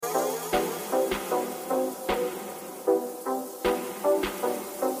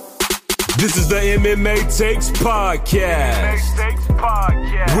This is the MMA Takes Podcast.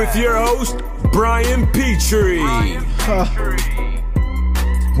 With your host, Brian Petrie.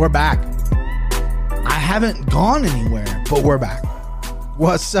 We're back. I haven't gone anywhere, but we're back.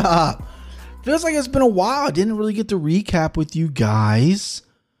 What's up? Feels like it's been a while. I didn't really get to recap with you guys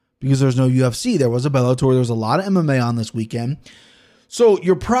because there's no UFC. There was a Bellator. There was a lot of MMA on this weekend. So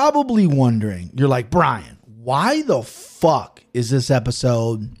you're probably wondering, you're like, Brian, why the fuck is this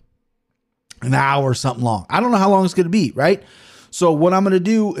episode an hour or something long? I don't know how long it's going to be, right? So what I'm going to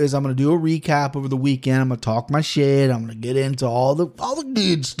do is I'm going to do a recap over the weekend. I'm going to talk my shit. I'm going to get into all the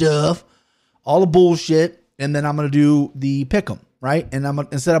good stuff, all the bullshit, and then I'm going to do the pick'em, right? And I'm gonna,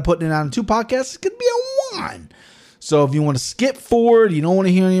 instead of putting it on 2 podcasts, it's going to be on 1. So if you want to skip forward, you don't want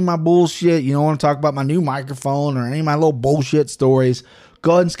to hear any of my bullshit, you don't want to talk about my new microphone or any of my little bullshit stories,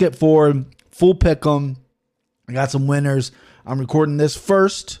 go ahead and skip forward. Full pick'em. I got some winners. I'm recording this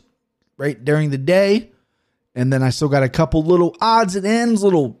first, right during the day. And then I still got a couple little odds and ends,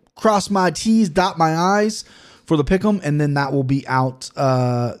 little cross my T's, dot my I's for the pick'em. And then that will be out. In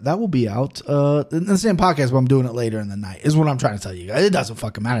the same podcast, but I'm doing it later in the night is what I'm trying to tell you guys. It doesn't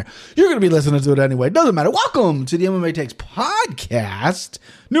fucking matter. You're going to be listening to it anyway. It doesn't matter. Welcome to the MMA Takes Podcast.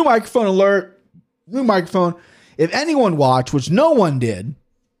 New microphone alert. New microphone. If anyone watched, which no one did,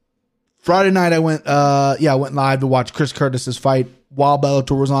 Friday night I went live to watch Chris Curtis's fight while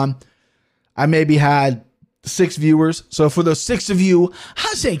Bellator was on. I maybe had 6 viewers. So for those 6 of you,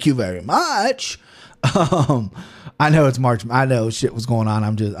 I thank you very much. I know it's March. I know shit was going on.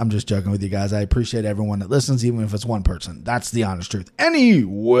 I'm just joking with you guys. I appreciate everyone that listens, even if it's one person. That's the honest truth.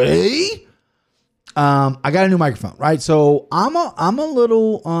 Anyway, I got a new microphone, right? So I'm a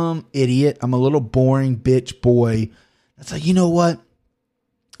little idiot. I'm a little boring bitch boy. That's like, you know what?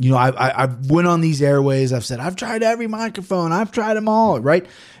 You know, I've went on these airways. I've said, I've tried every microphone. I've tried them all, right?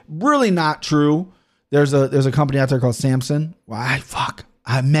 Really not true. There's a company out there called Samson.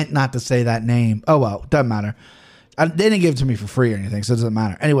 I meant not to say that name. Oh, well, doesn't matter. They didn't give it to me for free or anything, so it doesn't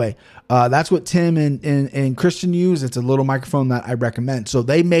matter. Anyway, that's what Tim and Christian use. It's a little microphone that I recommend. So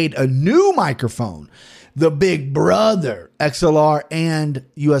they made a new microphone, the Big Brother XLR and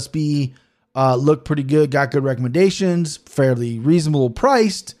USB. Looked pretty good, got good recommendations, fairly reasonable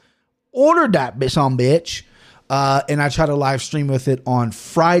priced. Ordered that bitch. And I tried to live stream with it on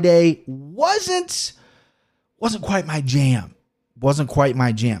Friday. Wasn't quite my jam.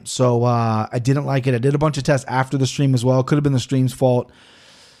 So I didn't like it. I did a bunch of tests after the stream as well. Could have been the stream's fault.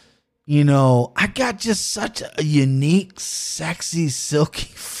 You know, I got just such a unique, sexy,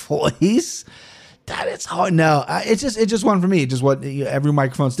 silky voice that it's hard. No, it just wasn't for me. It just what every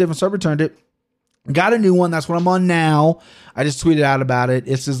microphone's different. So I returned it. Got a new one. That's what I'm on now. I just tweeted out about it.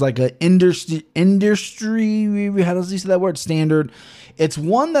 This is like an industry. How does he say that word? Standard. It's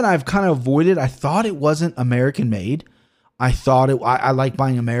one that I've kind of avoided. I thought it wasn't American made. I like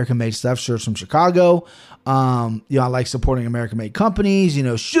buying American made stuff. Shirts from Chicago. I like supporting American made companies. You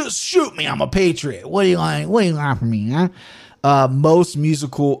know, shoot me. I'm a patriot. What do you like? What do you want from me? Huh? Most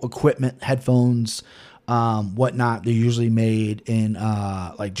musical equipment, headphones, whatnot, they're usually made in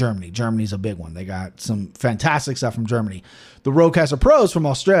like Germany. Germany's a big one. They got some fantastic stuff from Germany. The Rodecaster Pro's from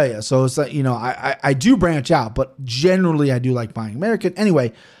Australia. So it's like, I do branch out, but generally I do like buying American.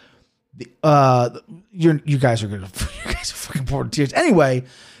 Anyway, you guys are good. You guys are fucking bored to tears. Anyway,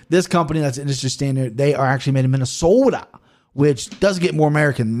 this company that's industry standard, they are actually made in Minnesota, which does get more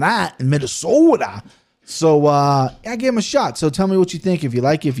American than that in Minnesota. So I gave them a shot. So tell me what you think. If you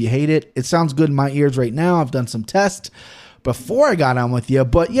like it, if you hate it. It sounds good in my ears right now. I've done some tests before I got on with you.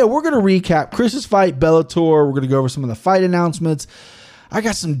 But yeah, we're going to recap Chris's fight, Bellator. We're going to go over some of the fight announcements. I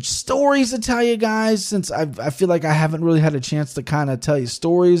got some stories to tell you guys since I feel like I haven't really had a chance to kind of tell you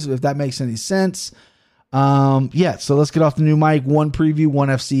stories, if that makes any sense. So let's get off the new mic. One preview, ONE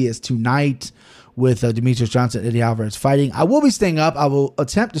FC is tonight with Demetrius Johnson, Eddie Alvarez fighting. I will be staying up. I will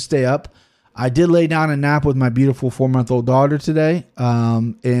attempt to stay up. I did lay down and nap with my beautiful 4-month-old daughter today,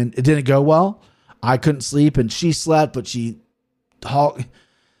 and it didn't go well. I couldn't sleep, and she slept, but this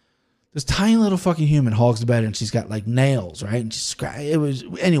tiny little fucking human hogs the bed, and she's got like nails, right?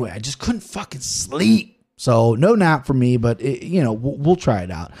 And anyway, I just couldn't fucking sleep. So no nap for me, but we'll try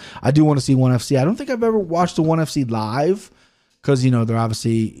it out. I do want to see ONE FC. I don't think I've ever watched the ONE FC live because, they're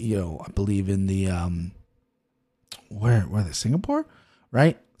obviously, I believe in the, where are they? Singapore,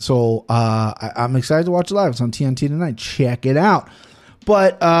 right? So I'm excited to watch it live. It's on TNT tonight. Check it out.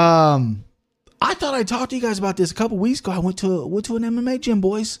 But I thought I talked to you guys about this a couple weeks ago. I went to an MMA gym,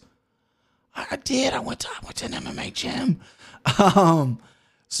 boys. I did. I went to an MMA gym.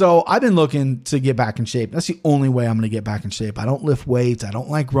 So I've been looking to get back in shape. That's the only way I'm going to get back in shape. I don't lift weights. I don't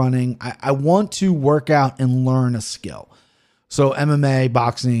like running. I want to work out and learn a skill. So MMA,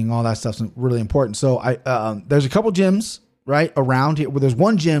 boxing, all that stuff's really important. So there's a couple gyms right around here. Well, there's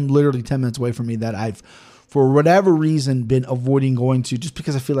one gym literally 10 minutes away from me that I've, for whatever reason, been avoiding going to, just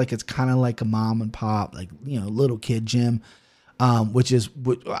because I feel like it's kind of like a mom and pop, like, little kid gym, which is,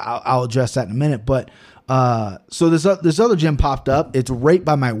 I'll address that in a minute. But so this other gym popped up. It's right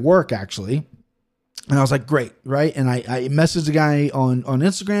by my work, actually. And I was like, great, right? And I messaged the guy on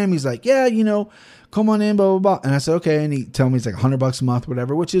Instagram. He's like, yeah, come on in, blah, blah, blah. And I said, okay. And he told me it's like $100 a month,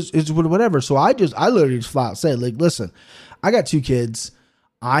 whatever, which is whatever. So I literally just flat out said, like, listen, I got 2 kids.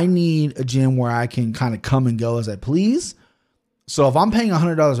 I need a gym where I can kind of come and go as I please. So if I'm paying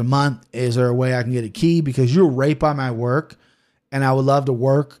 $100 a month, is there a way I can get a key? Because you're right by my work. And I would love to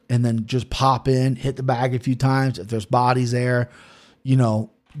work and then just pop in, hit the bag a few times. If there's bodies there,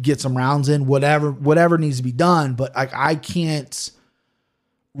 get some rounds in, whatever needs to be done. But I can't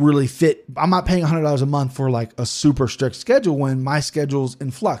really fit. I'm not paying $100 a month for like a super strict schedule when my schedule's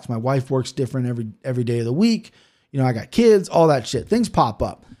in flux. My wife works different every day of the week. I got kids, all that shit. Things pop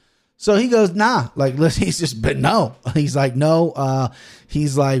up. So he goes, nah, like, listen, he's just, but no, he's like, no,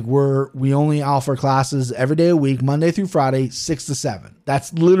 he's like, we only offer classes every day a week, Monday through Friday, 6 to 7.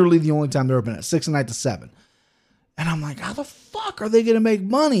 That's literally the only time they're open at 6 at night to 7. And I'm like, how the fuck are they going to make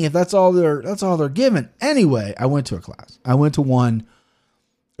money if that's all they're giving? Anyway, I went to a class. I went to one.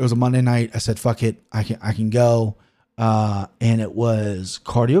 It was a Monday night. I said, fuck it. I can go. And it was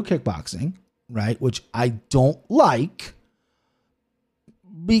cardio kickboxing, right? Which I don't like.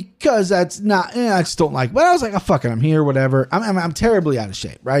 Because that's not, I just don't like, but I was like, oh, fuck it, I'm here, whatever. I'm terribly out of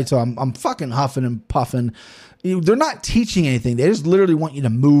shape, right? So I'm fucking huffing and puffing. They're not teaching anything. They just literally want you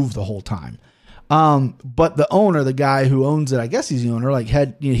to move the whole time. But the owner, the guy who owns it, I guess he's the owner, like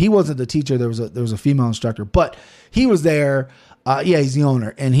he wasn't the teacher. There was a female instructor, but he was there. He's the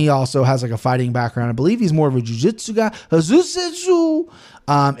owner, and he also has like a fighting background. I believe he's more of a jiu-jitsu guy. As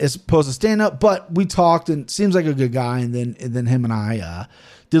opposed to stand up, but we talked and seems like a good guy. And then him and I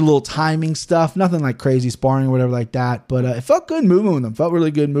did a little timing stuff, nothing like crazy sparring or whatever like that. But it felt good moving with them. Felt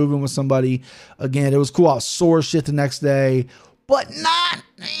really good moving with somebody. Again, it was cool. I was sore as shit the next day, but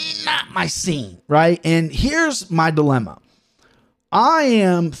not my scene, right? And here's my dilemma. I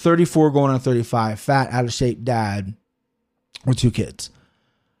am 34 going on 35, fat, out of shape dad with 2 kids.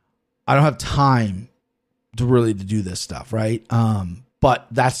 I don't have time to do this stuff, right? But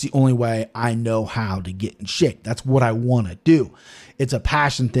that's the only way I know how to get in shape. That's what I want to do. It's a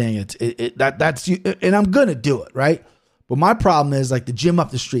passion thing. And I'm going to do it, right? But my problem is like the gym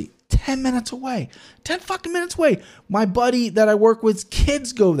up the street, 10 minutes away, 10 fucking minutes away. My buddy that I work with,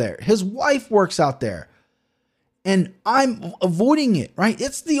 kids go there. His wife works out there. And I'm avoiding it, right?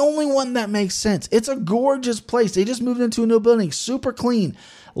 It's the only one that makes sense. It's a gorgeous place. They just moved into a new building, super clean.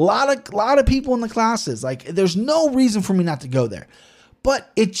 A lot of people in the classes. Like, there's no reason for me not to go there.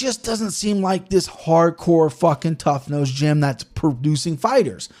 But it just doesn't seem like this hardcore fucking tough-nosed gym that's producing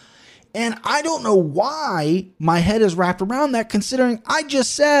fighters. And I don't know why my head is wrapped around that, considering I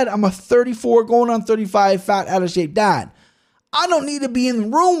just said I'm a 34 going on 35 fat out of shape dad. I don't need to be in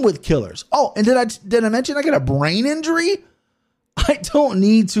the room with killers. Oh, and did I mention I got a brain injury? I don't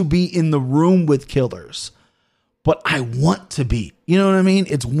need to be in the room with killers, but I want to be. You know what I mean?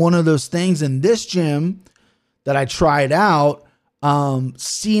 It's one of those things. And this gym that I tried out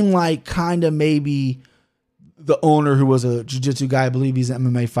seemed like kind of maybe the owner, who was a jiu-jitsu guy, I believe he's an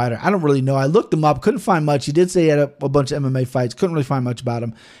MMA fighter. I don't really know. I looked him up, couldn't find much. He did say he had a bunch of MMA fights. Couldn't really find much about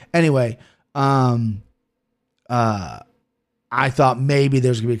him. Anyway, I thought maybe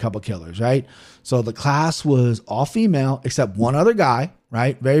there's going to be a couple killers, right? So the class was all female, except one other guy,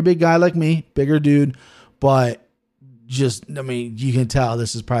 right? Very big guy like me, bigger dude, but you can tell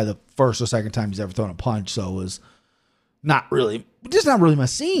this is probably the first or second time he's ever thrown a punch. So it was not really my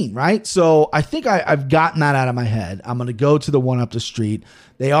scene, right? So I think I've gotten that out of my head. I'm going to go to the one up the street.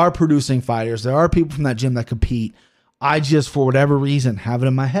 They are producing fighters. There are people from that gym that compete. I just, for whatever reason, have it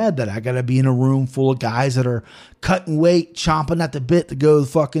in my head that I got to be in a room full of guys that are cutting weight, chomping at the bit to go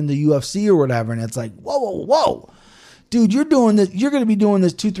fucking the UFC or whatever. And it's like, whoa. Dude, you're doing this. You're going to be doing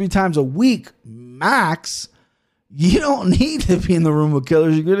this 2-3 times a week, max. You don't need to be in the room with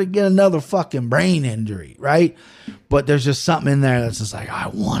killers. You're going to get another fucking brain injury, right? But there's just something in there that's just like, I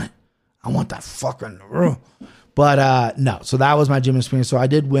want it. I want that fucking room. But no, so that was my gym experience. So I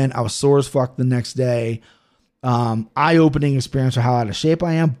did win. I was sore as fuck the next day. Eye-opening experience for how out of shape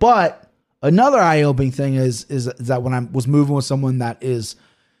I am. But another eye-opening thing is that when I was moving with someone that is,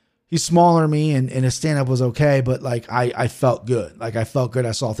 he's smaller than me, and his stand up was okay, but like I felt good. Like I felt good.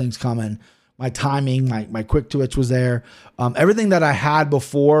 I saw things coming. My timing, my quick twitch was there. Everything that I had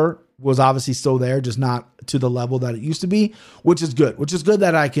before was obviously still there, just not to the level that it used to be, which is good. Which is good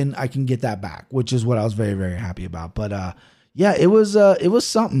that I can get that back, which is what I was very, very happy about. But yeah, it was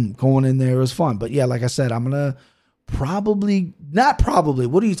something going in there. It was fun. But yeah, like I said, I'm gonna not probably.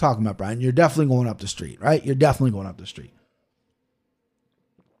 What are you talking about, Brian? You're definitely going up the street, right? You're definitely going up the street.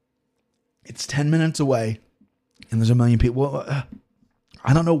 It's 10 minutes away, and there's a million people. Well,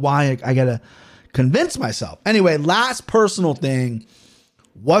 I don't know why I gotta convince myself. Anyway, last personal thing.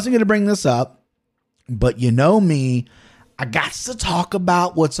 Wasn't gonna bring this up, but you know me, I got to talk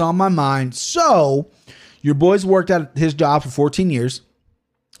about what's on my mind. So, your boy's worked at his job for 14 years.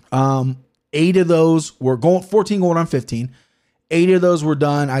 8 of those were 14 going on 15. 8 of those were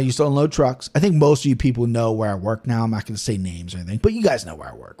done. I used to unload trucks. I think most of you people know where I work now. I'm not going to say names or anything, but you guys know where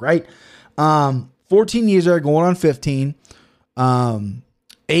I work, right? 14 years there, going on 15.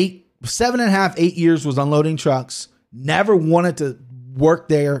 7.5, 8 years was unloading trucks. Never wanted to work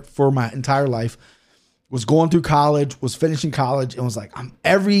there for my entire life. Was going through college, was finishing college, and was like,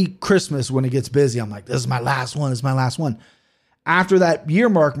 every Christmas when it gets busy, I'm like, this is my last one. This is my last one. After that year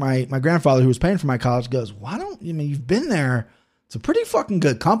mark, my grandfather, who was paying for my college, goes, you've been there. It's a pretty fucking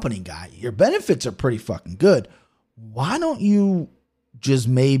good company, guy. Your benefits are pretty fucking good. Why don't you just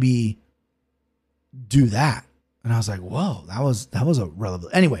maybe do that? And I was like, whoa, that was a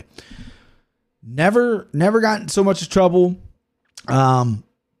relevant. Anyway, never got in so much trouble.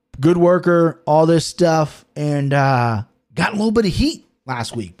 Good worker, all this stuff, and got a little bit of heat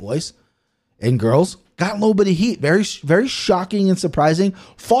last week, boys and girls. Got a little bit of heat. Very, very shocking and surprising.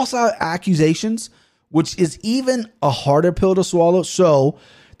 False accusations, which is even a harder pill to swallow. So,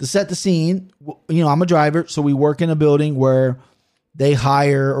 to set the scene, I'm a driver, so we work in a building where they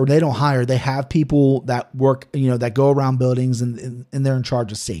hire, or they don't hire, they have people that work, that go around buildings and they're in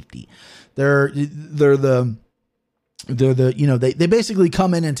charge of safety. They basically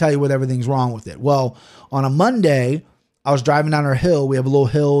come in and tell you what everything's wrong with it. Well, on a Monday, I was driving down our hill. We have a little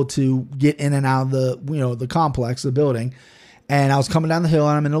hill to get in and out of the complex, the building. And I was coming down the hill,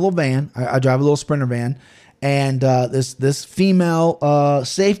 and I'm in a little van. I drive a little Sprinter van, and this female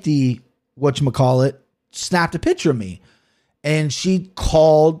safety, whatchamacallit, snapped a picture of me, and she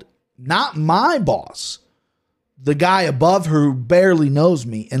called not my boss, the guy above her who barely knows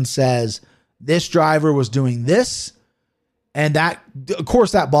me, and says, this driver was doing this. And that, of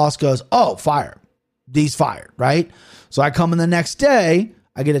course, that boss goes, oh, fired. He's fired, right? So I come in the next day,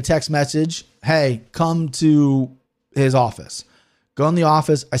 I get a text message, hey, come to his office. Go in the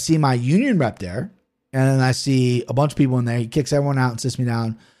office, I see my union rep there, and then I see a bunch of people in there. He kicks everyone out and sits me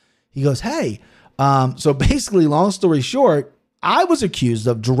down. He goes, hey, so basically, long story short, I was accused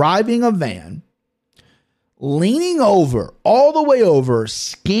of driving a van, leaning over, all the way over,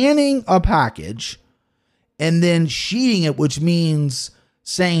 scanning a package, and then sheeting it, which means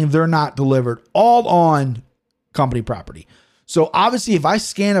saying they're not delivered, all on company property. So obviously, if I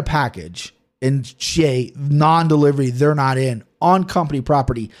scan a package and say non-delivery, they're not in, on company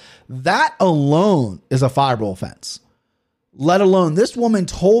property, that alone is a fireable offense. Let alone, this woman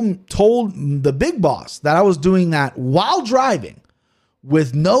told the big boss that I was doing that while driving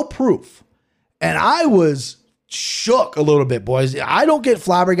with no proof. And I was shook a little bit, boys. I don't get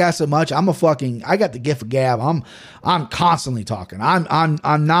flabbergasted much. I got the gift of gab. I'm constantly talking.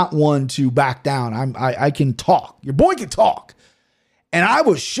 I'm not one to back down. I can talk. Your boy can talk. And I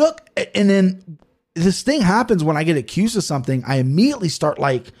was shook. And then this thing happens when I get accused of something. I immediately start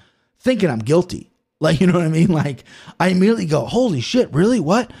thinking I'm guilty. You know what I mean? I immediately go, holy shit, really?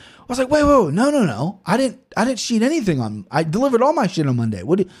 What? I was like, wait, no. I didn't sheet anything I delivered all my shit on Monday.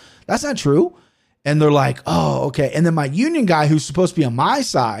 That's not true. And they're like, oh, okay. And then my union guy, who's supposed to be on my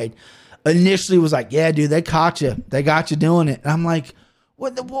side, initially was like, yeah, dude, they caught you. They got you doing it. And I'm like,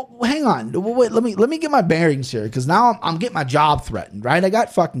 what? Hang on. Wait, let me get my bearings here. Cause now I'm getting my job threatened, right? I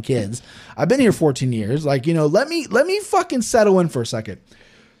got fucking kids. I've been here 14 years. Let me fucking settle in for a second.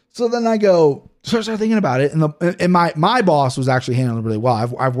 So then I start thinking about it. And my boss was actually handling it really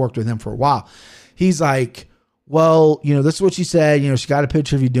well. I've worked with him for a while. He's like, well, this is what she said. She got a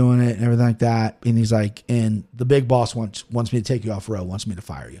picture of you doing it and everything like that. And he's like, and the big boss wants me to take you off road, wants me to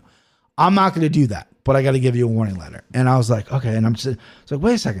fire you. I'm not going to do that, but I got to give you a warning letter. And I was like, okay. And it's like,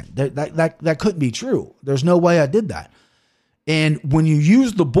 wait a second. That couldn't be true. There's no way I did that. And when you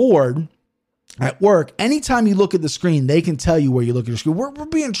use the board at work, anytime you look at the screen, they can tell you where you look at your screen. We're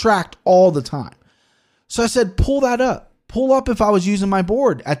being tracked all the time. So I said, pull that up. Pull up if I was using my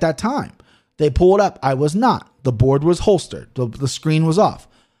board at that time. They pulled up. I was not. The board was holstered. The screen was off.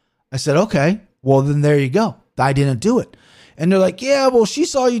 I said, okay, well, then there you go. I didn't do it. And they're like, yeah, well, she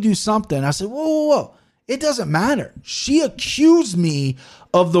saw you do something. I said, whoa. It doesn't matter. She accused me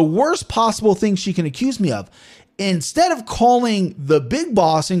of the worst possible thing she can accuse me of. Instead of calling the big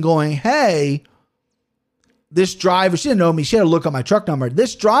boss and going, hey, this driver, she didn't know me. She had to look up my truck number.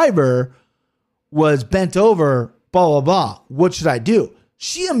 This driver was bent over, blah, blah, blah. What should I do?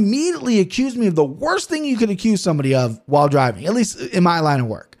 She immediately accused me of the worst thing you could accuse somebody of while driving, at least in my line of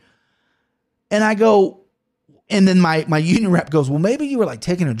work. And I go, and then my union rep goes, well, maybe you were like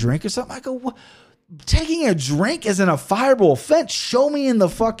taking a drink or something. I go, what? Taking a drink isn't a fireable offense. Show me in the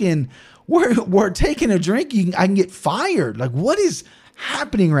fucking, we're taking a drink, I can get fired. Like, what is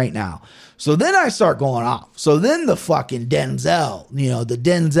happening right now? So then I start going off. So then the fucking Denzel, the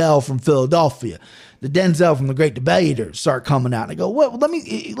Denzel from Philadelphia, the Denzel from The Great Debaters start coming out. And I go, what? Let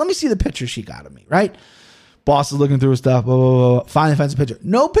me see the picture she got of me, right? Boss is looking through his stuff, blah, blah, blah. Finally finds a picture.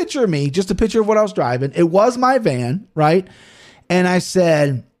 No picture of me, just a picture of what I was driving. It was my van, right? And I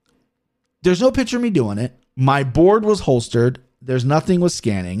said, there's no picture of me doing it. My board was holstered. There's nothing with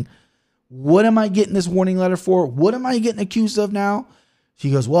scanning. What am I getting this warning letter for? What am I getting accused of now? She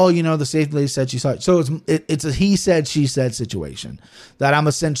goes, well, the safety lady said she saw it. So it's a he said, she said situation that I'm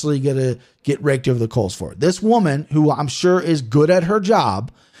essentially going to get raked over the coals for. This woman, who I'm sure is good at her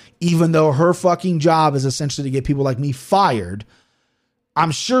job, even though her fucking job is essentially to get people like me fired,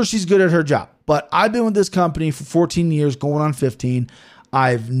 I'm sure she's good at her job. But I've been with this company for 14 years, going on 15.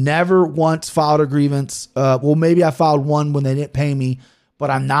 I've never once filed a grievance. Well, maybe I filed one when they didn't pay me,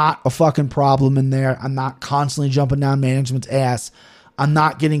 but I'm not a fucking problem in there. I'm not constantly jumping down management's ass. I'm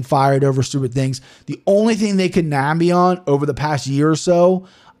not getting fired over stupid things. The only thing they could nab me on over the past year or so,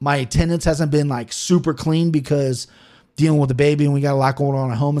 my attendance hasn't been like super clean because dealing with the baby and we got a lot going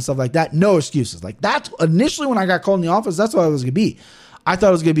on at home and stuff like that. No excuses. Like, that's initially when I got called in the office, that's what I was going to be. I thought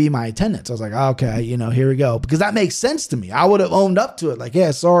it was going to be my attendance. I was like, okay, here we go. Because that makes sense to me. I would have owned up to it. Like,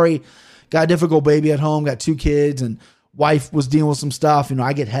 yeah, sorry, got a difficult baby at home, got 2 kids, and wife was dealing with some stuff.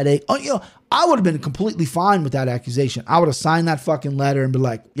 I get headache. Oh, I would have been completely fine with that accusation. I would have signed that fucking letter and be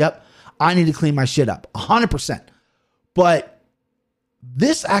like, yep, I need to clean my shit up 100%. But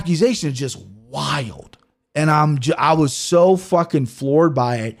this accusation is just wild. And I was so fucking floored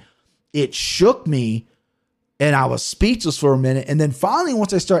by it. It shook me. And I was speechless for a minute. And then finally,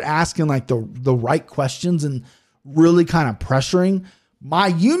 once I start asking like the right questions and really kind of pressuring, my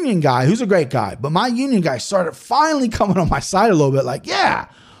union guy, who's a great guy, but my union guy started finally coming on my side a little bit. Like, yeah,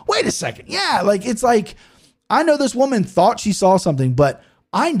 wait a second. Yeah. Like, it's like, I know this woman thought she saw something, but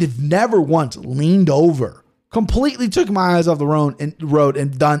I never once leaned over, completely took my eyes off the road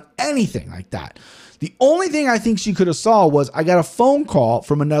and done anything like that. The only thing I think she could have saw was I got a phone call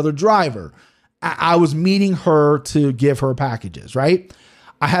from another driver. I was meeting her to give her packages, right?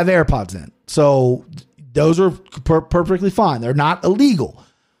 I have AirPods in. So those are perfectly fine. They're not illegal.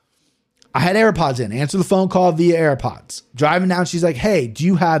 I had AirPods in. Answer the phone call via AirPods. Driving down, she's like, hey, do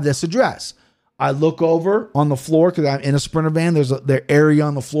you have this address? I look over on the floor because I'm in a Sprinter van. There's their area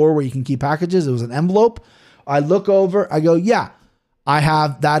on the floor where you can keep packages. It was an envelope. I look over. I go, yeah, I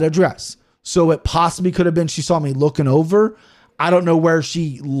have that address. So it possibly could have been she saw me looking over. I don't know where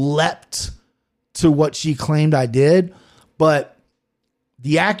she leapt to what she claimed I did, but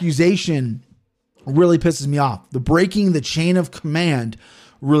the accusation really pisses me off. The breaking the chain of command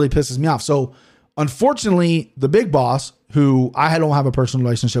really pisses me off. So unfortunately, the big boss, who I don't have a personal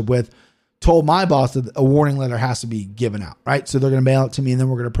relationship with, told my boss that a warning letter has to be given out, right? So they're going to mail it to me and then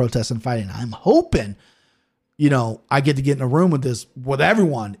we're going to protest and fight. And I'm hoping, I get to get in a room with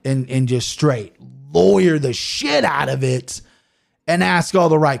everyone and just straight lawyer the shit out of it and ask all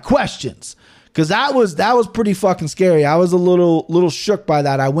the right questions. Cause that was pretty fucking scary. I was a little shook by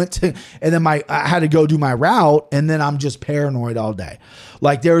that. I went to, and then I had to go do my route, and then I'm just paranoid all day.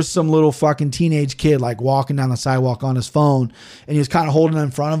 Like there was some little fucking teenage kid like walking down the sidewalk on his phone, and he was kind of holding it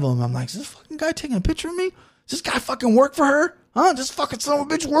in front of him. I'm like, is this fucking guy taking a picture of me? Does this guy fucking work for her? Huh? Does this fucking son of a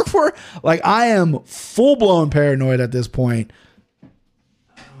bitch work for her? Like I am full blown paranoid at this point.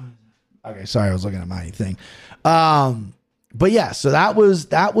 Okay, sorry, I was looking at my thing. But yeah, so that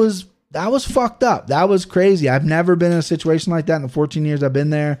was fucked up. That was crazy. I've never been in a situation like that in the 14 years I've been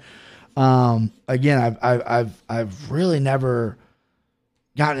there. Again, I've really never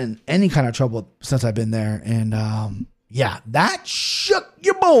gotten in any kind of trouble since I've been there. And, yeah, that shook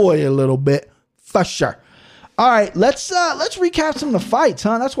your boy a little bit for sure. All right, let's recap some of the fights,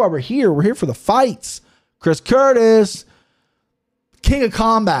 huh? That's why we're here. We're here for the fights. Chris Curtis, King of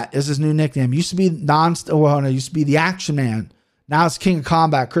Combat is his new nickname. Used to be used to be the Action Man. Now it's King of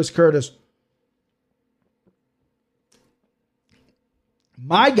Combat, Chris Curtis.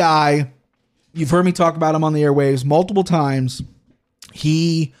 My guy, you've heard me talk about him on the airwaves multiple times.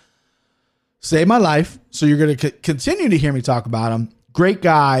 He saved my life, so you're going to continue to hear me talk about him. Great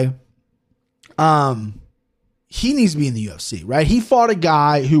guy. He needs to be in the UFC, right? He fought a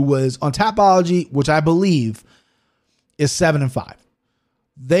guy who was on Tapology, which I believe is 7-5.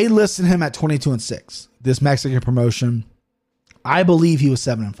 They listed him at 22-6. This Mexican promotion, I believe he was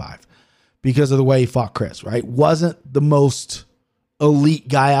 7-5 because of the way he fought Chris, right? Wasn't the most elite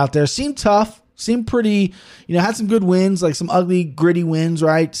guy out there. Seemed tough. Seemed pretty, had some good wins, like some ugly, gritty wins,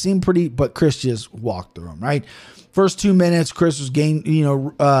 right? Seemed pretty, but Chris just walked through him, right? First 2 minutes, Chris was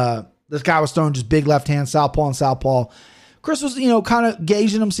this guy was throwing just big left hand, southpaw and southpaw. Chris was, kind of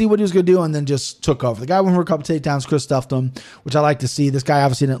gauging him, see what he was going to do, and then just took over. The guy went for a couple takedowns. Chris stuffed him, which I like to see. This guy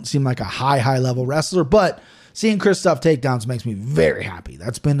obviously didn't seem like a high level wrestler, but seeing Chris stuff takedowns makes me very happy.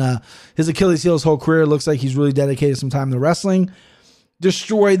 That's been his Achilles heel his whole career. It looks like he's really dedicated some time to wrestling.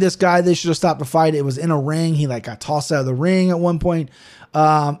 Destroyed this guy. They should have stopped the fight. It was in a ring. He got tossed out of the ring at one point.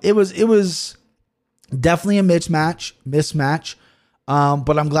 It was definitely a mismatch.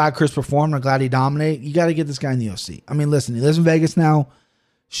 But I'm glad Chris performed. I'm glad he dominated. You got to get this guy in the UFC. I mean, listen, he lives in Vegas now.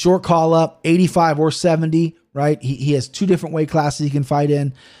 Short call up, 85 or 70, right? He has 2 different weight classes he can fight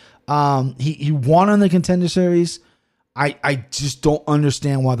in. He won on the Contender Series. I just don't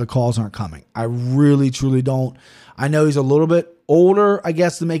understand why the calls aren't coming. I really, truly don't. I know he's a little bit older, I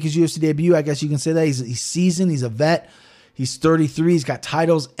guess, to make his UFC debut. I guess you can say that. He's seasoned. He's a vet. He's 33. He's got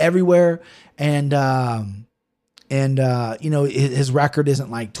titles everywhere. And his record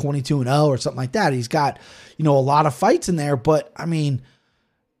isn't like 22-0 or something like that. He's got, a lot of fights in there. But, I mean,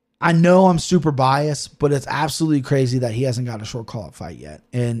 I know I'm super biased, but it's absolutely crazy that he hasn't got a short call-up fight yet.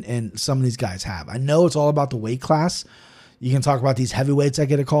 And some of these guys have. I know it's all about the weight class. You can talk about these heavyweights that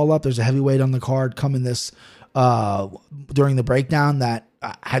get a call-up. There's a heavyweight on the card coming this during the breakdown that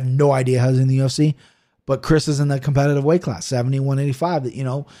I had no idea how was in the UFC. But Chris is in the competitive weight class, 70, 185.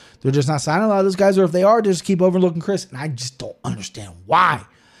 That, they're just not signing a lot of those guys, or if they are, they just keep overlooking Chris. And I just don't understand why.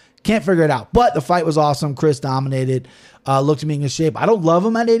 Can't figure it out. But the fight was awesome. Chris dominated. Looked to me in good shape. I don't love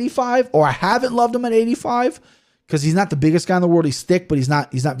him at 85, or I haven't loved him at 85 because he's not the biggest guy in the world. He's thick, but he's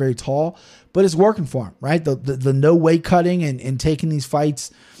not very tall. But it's working for him, right? The no weight cutting and taking these fights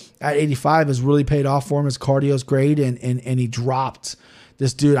at 85 has really paid off for him. His cardio's great, and he dropped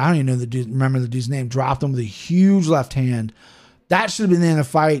this dude. I don't even remember the dude's name. Dropped him with a huge left hand. That should have been the end of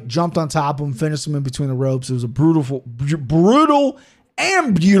the fight. Jumped on top of him, finished him in between the ropes. It was a brutal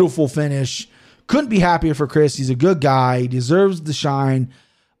and beautiful finish. Couldn't be happier for Chris. He's a good guy. He deserves the shine.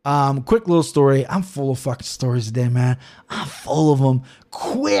 Quick little story. I'm full of fucking stories today, man. I'm full of them.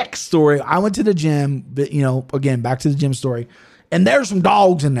 Quick story. I went to the gym, but, again, back to the gym story. And there's some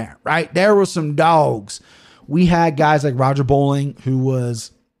dogs in there, right? There were some dogs. We had guys like Roger Bowling, who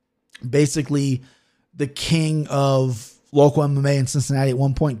was basically the king of local MMA in Cincinnati at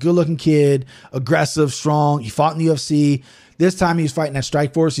one point. Good looking kid, aggressive, strong. He fought in the UFC. This time he was fighting at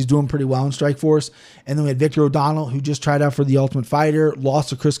Strikeforce. He's doing pretty well in Strikeforce. And then we had Victor O'Donnell, who just tried out for the Ultimate Fighter, lost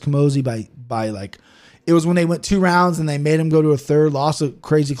to Chris Camozzi by it was when they went 2 rounds and they made him go to a third, lost a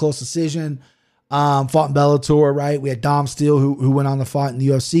crazy close decision. Fought in Bellator, right? We had Dom Steele who went on the fight in the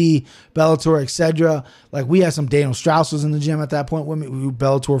UFC, Bellator, etc. Like, we had some Daniel Strauss was in the gym at that point,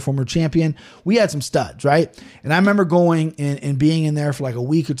 Bellator former champion. We had some studs, right? And I remember going and being in there for like a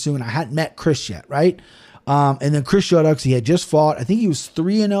week or two, and I hadn't met Chris yet, right? And then Chris showed up because he had just fought. I think he was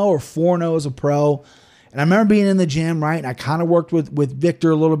 3-0 or 4-0 as a pro. And I remember being in the gym, right? And I kind of worked with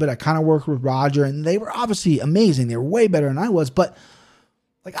Victor a little bit. I kind of worked with Roger, and they were obviously amazing. They were way better than I was, but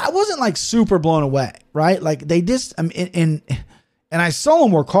like, I wasn't like super blown away, right? Like, they just, and I saw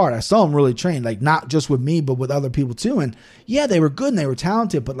them work hard. I saw them really train, like, not just with me, but with other people too. And yeah, they were good and they were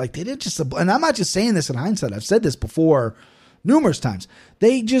talented, but like, they didn't just, and I'm not just saying this in hindsight. I've said this before numerous times.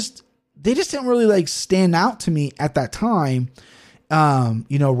 They just didn't really like stand out to me at that time.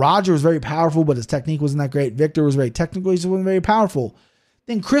 Roger was very powerful, but his technique wasn't that great. Victor was very technical. He just wasn't very powerful.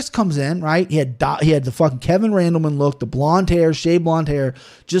 Then Chris comes in, right? He had the fucking Kevin Randleman look, the blonde hair, shaved blonde hair,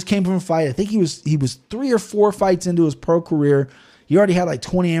 just came from a fight. I think he was 3 or 4 fights into his pro career. He already had like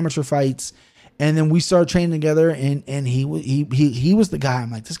 20 amateur fights. And then we started training together, and he was the guy.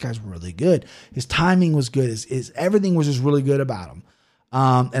 I'm like, this guy's really good. His timing was good. His everything was just really good about him.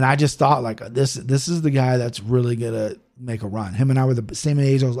 And I just thought, like, this is the guy that's really gonna make a run. Him and I were the same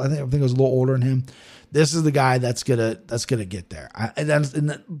age. I think I was a little older than him. This is the guy that's gonna get there.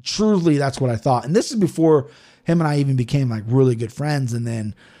 Truly, that's what I thought. And this is before him and I even became like really good friends. And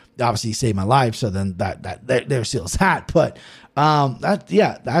then obviously he saved my life. So then that there still is that. But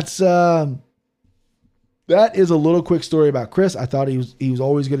that's that is a little quick story about Chris. I thought he was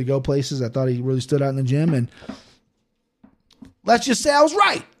always going to go places. I thought he really stood out in the gym, and let's just say I was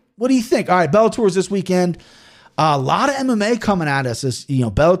right. What do you think? All right, Bellator's this weekend. A lot of MMA coming at us.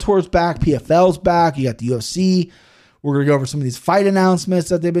 Bellator's back, PFL's back. You got the UFC. We're going to go over some of these fight announcements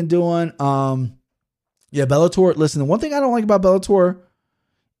that they've been doing. Bellator. Listen, the one thing I don't like about Bellator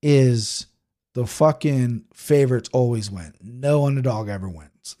is the fucking favorites always win. No underdog ever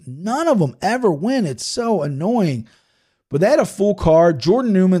wins. None of them ever win. It's so annoying. But they had a full card.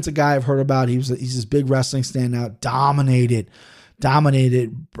 Jordan Newman's a guy I've heard about. He's this big wrestling standout. Dominated.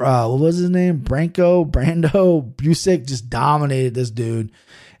 What was his name? Brando Busick just dominated this dude.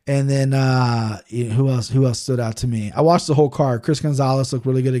 And then who else stood out to me? I watched the whole card. Chris Gonzalez looked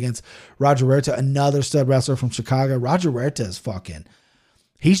really good against Roger Huerta, another stud wrestler from Chicago. Roger Huerta is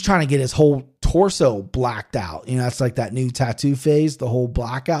he's trying to get his whole torso blacked out. That's like that new tattoo phase, the whole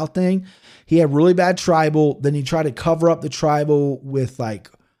blackout thing. He had really bad tribal. Then he tried to cover up the tribal with like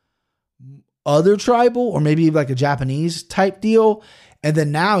other tribal or maybe like a Japanese type deal. And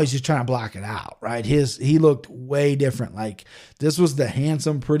then now he's just trying to block it out, right? He looked way different. Like this was the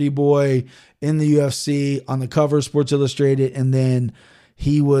handsome, pretty boy in the UFC on the cover of Sports Illustrated. And then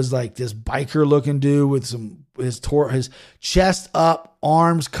he was like this biker looking dude with his chest up,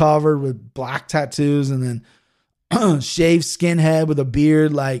 arms covered with black tattoos, and then shaved skinhead with a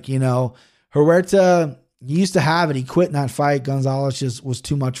beard. Like, Huerta, he used to have it. He quit in that fight. Gonzalez just was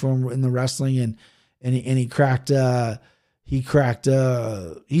too much for him in the wrestling, and he cracked. He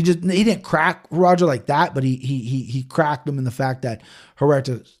didn't crack Roger like that, but he cracked him in the fact that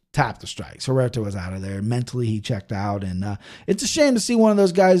Huerta tapped the strikes. Huerta was out of there. Mentally, he checked out, and it's a shame to see one of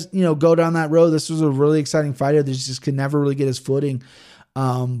those guys, go down that road. This was a really exciting fighter that just could never really get his footing.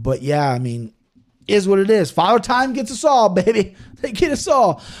 But yeah, I mean, is what it is. Father Time gets us all, baby. They get us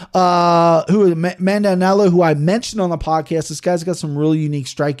all. Mandanello, who I mentioned on the podcast, this guy's got some really unique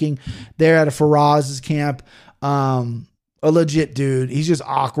striking there at a Faraz's camp. A legit dude. He's just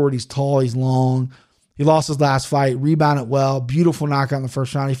awkward. He's tall. He's long. He lost his last fight, rebounded well, beautiful knockout in the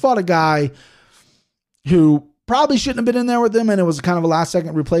first round. He fought a guy who probably shouldn't have been in there with him, and it was kind of a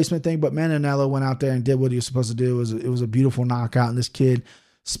last-second replacement thing, but Mandanello went out there and did what he was supposed to do. It was a beautiful knockout, and this kid,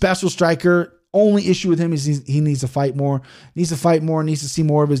 special striker. Only issue with him is he needs to fight more. Needs to see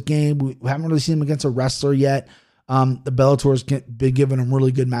more of his game. We haven't really seen him against a wrestler yet. The Bellator's been giving him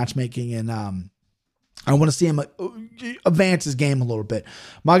really good matchmaking, and I want to see him advance his game a little bit.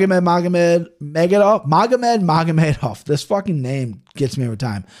 Magomed Magomedov. This fucking name gets me every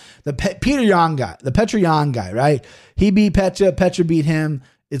time. The Petr Yan guy, right? He beat Petra. Petra beat him.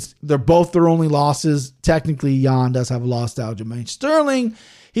 They're both their only losses. Technically, Yan does have a loss to Aljamain Sterling.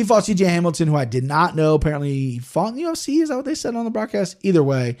 He fought CJ Hamilton, who I did not know. Apparently, he fought in the UFC. Is that what they said on the broadcast? Either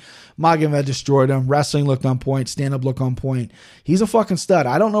way, Magomed destroyed him. Wrestling looked on point. Stand-up looked on point. He's a fucking stud.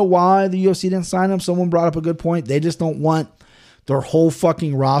 I don't know why the UFC didn't sign him. Someone brought up a good point. They just don't want their whole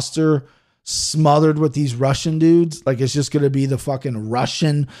fucking roster smothered with these Russian dudes. Like, it's just going to be the fucking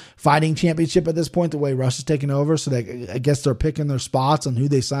Russian fighting championship at this point, the way Russia's taking over. So I guess they're picking their spots on who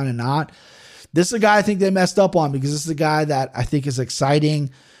they sign and not. This is a guy I think they messed up on, because this is a guy that I think is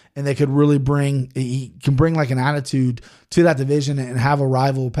exciting, and they could really he can bring like an attitude to that division and have a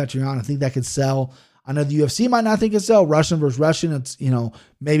rival, Petr Yan. I think that could sell. I know the UFC might not think it sell. Russian versus Russian, it's,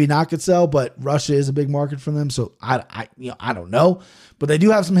 maybe not could sell, but Russia is a big market for them. So I don't know, but they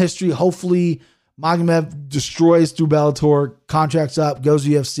do have some history. Hopefully Magomed destroys through Bellator, contracts up, goes to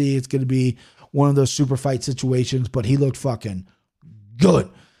UFC. It's going to be one of those super fight situations, but he looked fucking good.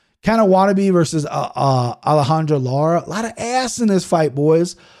 Kind of wannabe versus Alejandro Lara. A lot of ass in this fight,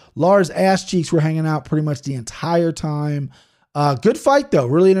 boys. Lara's ass cheeks were hanging out pretty much the entire time. Good fight, though.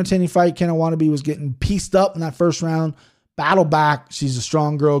 Really entertaining fight. Kenna Wannabe was getting pieced up in that first round. Battle back. She's a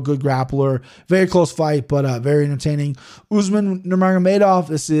strong girl, good grappler. Very close fight, but very entertaining. Usman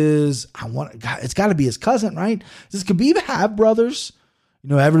Nurmagomedov. It's got to be his cousin, right? Does Khabib have brothers?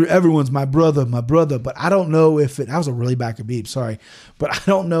 Everyone's my brother, but I don't know if that was a really bad Khabib, sorry. But I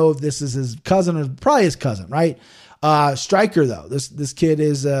don't know if this is his cousin or probably his cousin, right? Striker, though. This kid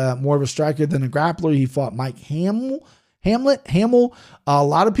is more of a striker than a grappler. He fought Mike Hamill. A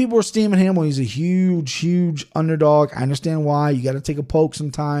lot of people are steaming Hamill. He's a huge underdog. I understand why. You got to take a poke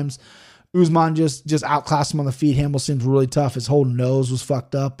sometimes. Usman just outclassed him on the feet. Hamill seems really tough. His whole nose was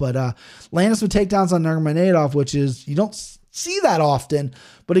fucked up. But landed some takedowns on Nurmagomedov, which is, you don't see that often.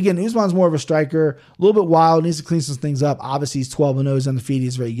 But again, Usman's more of a striker, a little bit wild, needs to clean some things up. Obviously, he's 12-0, he's undefeated.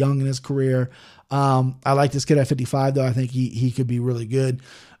 He's very young in his career. I like this kid at 55, though. I think he could be really good.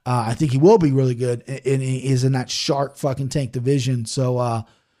 I think he will be really good, and he is in that shark fucking tank division. So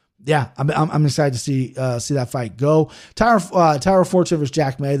yeah, I'm excited to see that fight go. Tyron Fortune versus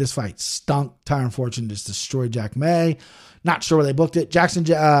Jack May. This fight stunk. Tyron Fortune just destroyed Jack May. Not sure where they booked it. Jason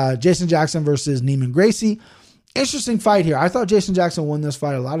Jackson versus Neiman Gracie. Interesting fight here. I thought Jason Jackson won this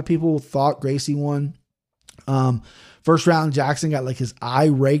fight. A lot of people thought Gracie won. First round, Jackson got like his eye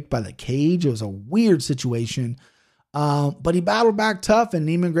raked by the cage. It was a weird situation. But he battled back tough, and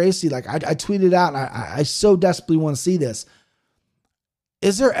Neiman Gracie, like I tweeted out, and I so desperately want to see this.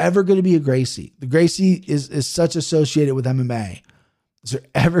 Is there ever going to be a Gracie? The Gracie is such associated with MMA. Is there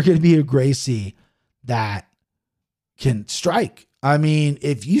ever going to be a Gracie that can strike? I mean,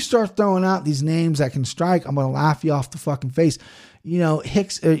 if you start throwing out these names that can strike, I'm going to laugh you off the fucking face.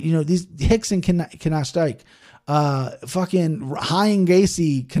 These Hickson cannot strike. Fucking Ryan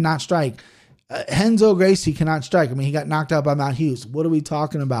Gacy cannot strike. Renzo Gracie cannot strike. I mean, he got knocked out by Matt Hughes. What are we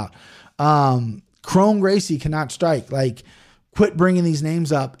talking about? Chrome Gracie cannot strike. Like, quit bringing these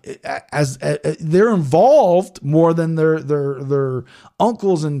names up as they're involved more than their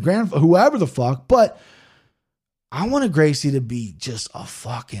uncles and whoever the fuck. But I want a Gracie to be just a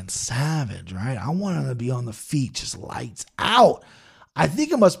fucking savage, right? I want him to be on the feet, just lights out. I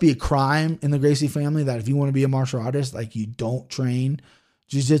think it must be a crime in the Gracie family that if you want to be a martial artist, like, you don't train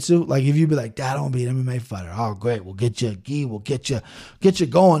jiu-jitsu. Like, if you be like, Dad, I want to be an MMA fighter. Oh, great. We'll get you a gi. We'll get you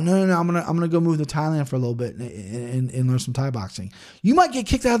going. No. I'm gonna go move to Thailand for a little bit and learn some Thai boxing. You might get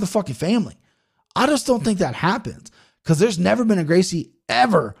kicked out of the fucking family. I just don't think that happens because there's never been a Gracie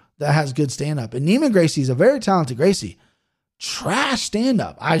ever that has good stand-up. And Neiman Gracie is a very talented Gracie. Trash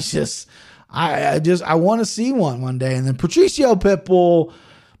stand-up. I want to see one day. And then Patricio Pitbull,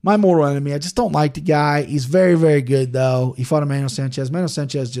 my mortal enemy. I just don't like the guy. He's very, very good, though. He fought Emmanuel Sanchez. Emmanuel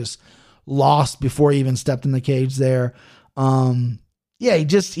Sanchez just lost before he even stepped in the cage there. He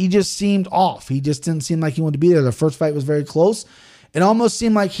just seemed off. He just didn't seem like he wanted to be there. The first fight was very close. It almost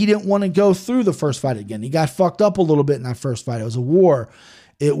seemed like he didn't want to go through the first fight again. He got fucked up a little bit in that first fight. It was a war.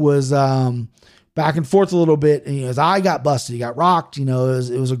 It was back and forth a little bit. And his eye got busted. He got rocked. It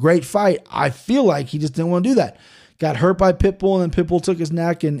was a great fight. I feel like he just didn't want to do that. Got hurt by Pitbull, and then Pitbull took his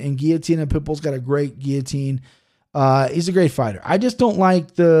neck and guillotine, and Pitbull's got a great guillotine. He's a great fighter. I just don't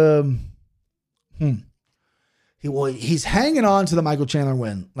like he's hanging on to the Michael Chandler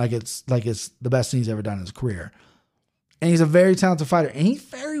win like it's the best thing he's ever done in his career. And he's a very talented fighter, and he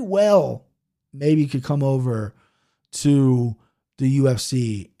very well maybe could come over to the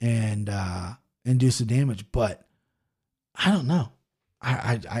UFC and do some damage, but I don't know.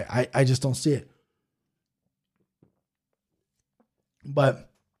 I just don't see it. But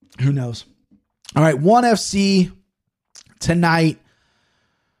who knows? All right, ONE FC tonight.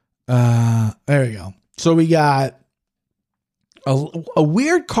 There we go. So we got a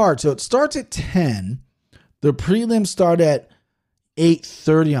weird card. So it starts at 10. The prelims start at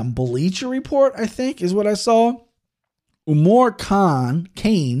 8:30 on Bleacher Report, I think, is what I saw. Umar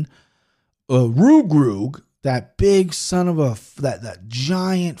Kane, Rugrug, that big son of that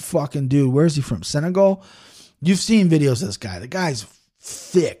giant fucking dude. Where is he from? Senegal? You've seen videos of this guy. The guy's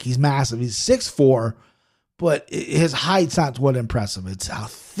thick. He's massive. He's 6'4", but his height's not what impressive. It's how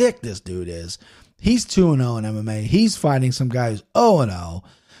thick this dude is. He's 2-0 in MMA. He's fighting some guys 0-0.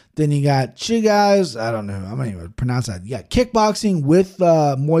 Then you got Chigaz. I don't know. I'm not even pronounce that. You got kickboxing with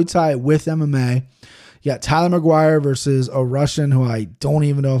Muay Thai with MMA. You got Tyler McGuire versus a Russian who I don't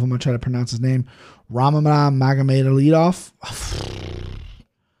even know if I'm going to try to pronounce his name. Ramadan Magomedov.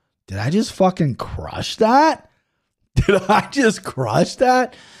 Did I just fucking crush that? Did I just crush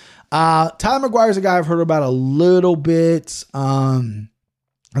that? Tyler McGuire is a guy I've heard about a little bit. Hasn't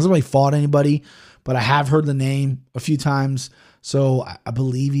really fought anybody, but I have heard the name a few times. So I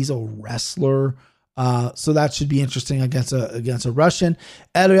believe he's a wrestler. So that should be interesting against a Russian.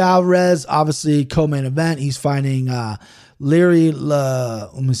 Eddie Alvarez, obviously co-main event. He's fighting Larry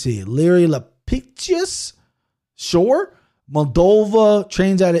Lapicius. Sure. Moldova,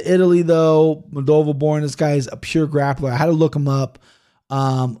 trains out of Italy though. Moldova born. This guy is a pure grappler. I had to look him up.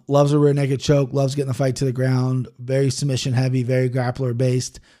 Loves a rear naked choke. Loves getting the fight to the ground. Very submission heavy. Very grappler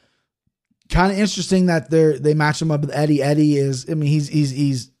based. Kind of interesting that they match him up with Eddie. Eddie is, I mean,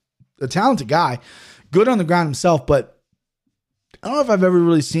 he's a talented guy, good on the ground himself, but I don't know if I've ever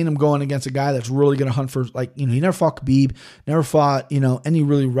really seen him going against a guy that's really going to hunt for, like, he never fought Khabib, never fought, any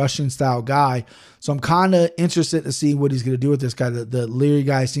really Russian style guy. So I'm kind of interested to see what he's going to do with this guy. The Leary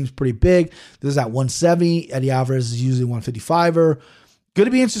guy seems pretty big. This is at 170. Eddie Alvarez is usually 155er. Going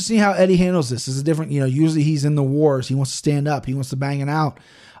to be interesting to see how Eddie handles this. This is different. Usually he's in the wars. He wants to stand up. He wants to bang it out.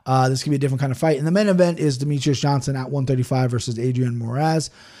 This could be a different kind of fight. And the main event is Demetrius Johnson at 135 versus Adrian Moraes.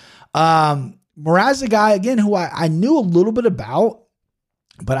 Moraes is a guy, again, who I knew a little bit about.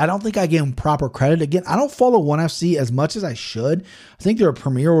 but I don't think I gave them proper credit. Again, I don't follow ONE FC as much as I should. I think they're a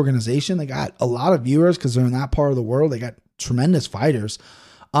premier organization. They got a lot of viewers because they're in that part of the world. They got tremendous fighters.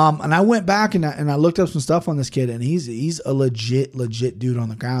 And I went back and I looked up some stuff on this kid, and he's a legit dude on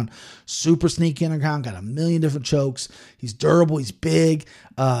the ground. Super sneaky on the ground, got a million different chokes. He's durable, he's big.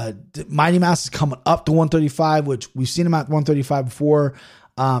 Mighty Mouse is coming up to 135, which we've seen him at 135 before.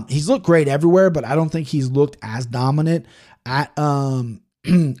 He's looked great everywhere, but I don't think he's looked as dominant at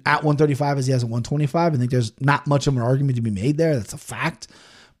 135 as he has at 125. I think there's not much of an argument to be made there. That's a fact.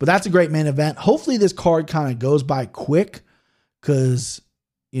 But that's a great main event. Hopefully this card kind of goes by quick, because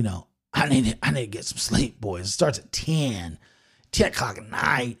I need to get some sleep, boys. It starts at 10 o'clock at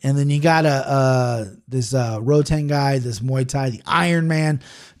night. And then you got this Rotan guy, this Muay Thai, the Iron Man.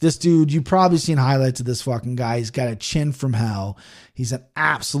 This dude, you've probably seen highlights of this fucking guy. He's got a chin from hell. He's an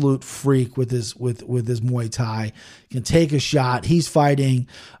absolute freak with his Muay Thai. He can take a shot. He's fighting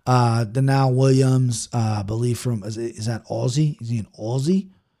Daniel Williams, I believe is that Aussie? Is he an Aussie?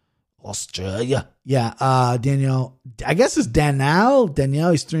 Australia. Yeah. Daniel, I guess it's Daniel.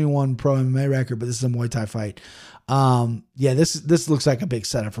 He's 3-1 pro MMA record, but this is a Muay Thai fight. This looks like a big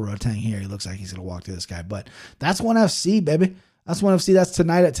setup for Rotang here. He looks like he's going to walk through this guy, but that's ONE FC, baby. That's ONE FC. That's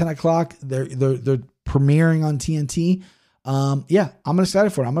tonight at 10 o'clock. They're premiering on TNT. I'm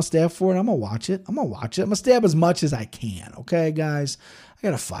excited for it. I'm going to stay up for it. I'm going to watch it. I'm going to stay up as much as I can. Okay, guys. I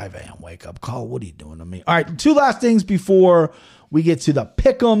got a 5 a.m. wake up call. What are you doing to me? All right. 2 last things before we get to the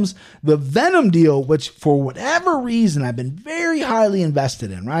pick'ems. The Venom deal, which for whatever reason I've been very highly invested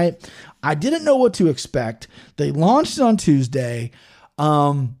in, right? I didn't know what to expect. They launched it on Tuesday.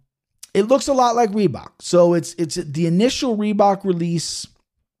 It looks a lot like Reebok. So it's the initial Reebok release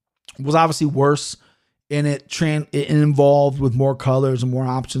was obviously worse, and it involved with more colors and more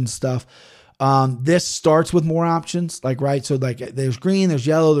options stuff. This starts with more options, right? So there's green, there's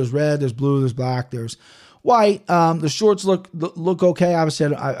yellow, there's red, there's blue, there's black, there's white. The shorts look okay.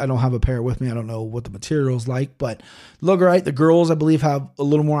 Obviously, I don't have a pair with me. I don't know what the material's like, but look all right. The girls, I believe, have a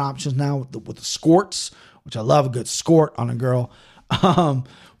little more options now with the skirts, which I love a good skirt on a girl. They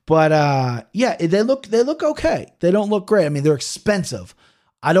look okay. They don't look great. I mean, they're expensive.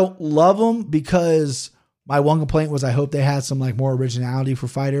 I don't love them because my one complaint was I hope they had some more originality for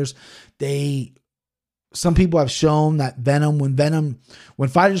fighters. Some people have shown that when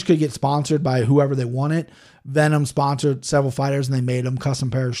fighters could get sponsored by whoever they wanted, Venom sponsored several fighters and they made them custom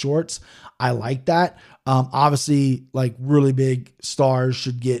pair of shorts. I like that. Obviously, really big stars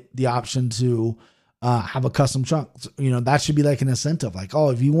should get the option to have a custom trunk. That should be an incentive.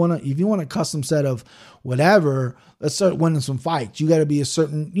 If you want a custom set of whatever, let's start winning some fights. You got to be a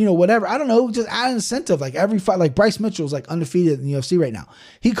certain, whatever. I don't know. Just add an incentive. Every fight, Bryce Mitchell's undefeated in the UFC right now.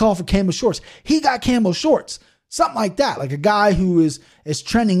 He called for camo shorts. He got camo shorts. Something like that. A guy who is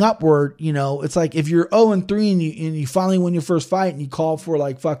trending upward. It's if you're 0-3 and you finally win your first fight and you call for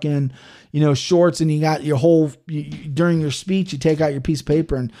fucking, shorts, and you got your whole, during your speech, you take out your piece of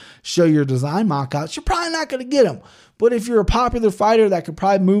paper and show your design mock-outs, you're probably not going to get them. But if you're a popular fighter that could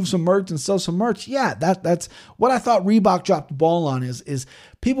probably move some merch and sell some merch, yeah, that's what I thought Reebok dropped the ball on is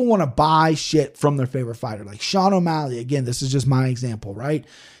people want to buy shit from their favorite fighter. Sean O'Malley, again, this is just my example, right?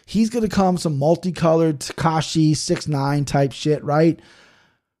 He's going to come some multicolored Takashi 6'9" type shit, right?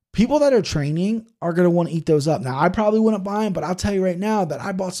 People that are training are going to want to eat those up. Now, I probably wouldn't buy them, but I'll tell you right now that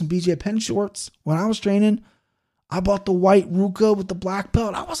I bought some BJ Penn shorts when I was training. I bought the white Ruka with the black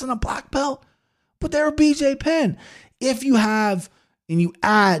belt. I wasn't a black belt, but they were BJ Penn. If you have and you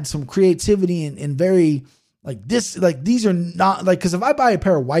add some creativity and very these are not because if I buy a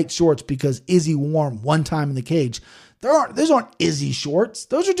pair of white shorts because Izzy wore them one time in the cage, those aren't Izzy shorts.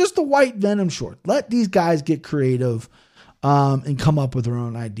 Those are just the white Venom shorts. Let these guys get creative and come up with their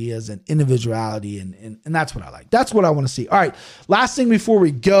own ideas and individuality. And that's what I like. That's what I want to see. All right. Last thing before we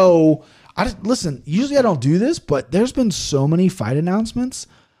go, listen, usually I don't do this, but there's been so many fight announcements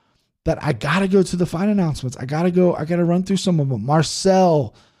that I got to go to the fight announcements. I got to run through some of them.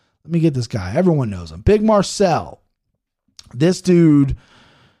 Marcel, let me get this guy. Everyone knows him. Big Marcel. This dude,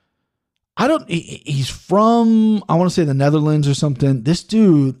 he's from, I want to say the Netherlands or something. This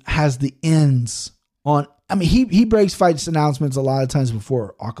dude has the ends on, he breaks fights announcements a lot of times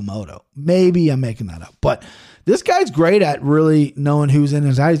before Okamoto. Maybe I'm making that up, but this guy's great at really knowing who's in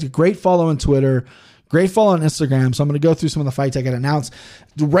his eye. He's a great follow on Twitter, great follow on Instagram. So I'm going to go through some of the fights I got announced.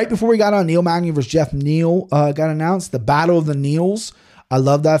 Right before we got on, Neil Magny versus Jeff Neal got announced. The Battle of the Neals. I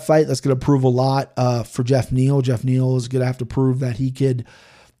love that fight. That's going to prove a lot for Jeff Neal. Jeff Neal is going to have to prove that he could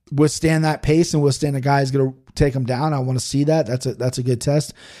withstand that pace and withstand a guy who's going to take him down. I want to see that. That's a good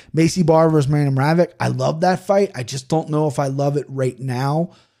test. Macy Barr versus Miriam Ravik. I love that fight. I just don't know if I love it right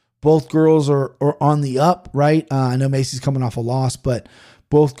now. Both girls are on the up, right? I know Macy's coming off a loss, but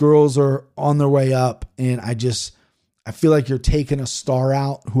both girls are on their way up, and I feel like you're taking a star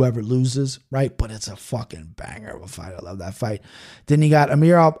out, whoever loses, right? But it's a fucking banger of a fight. I love that fight. Then you got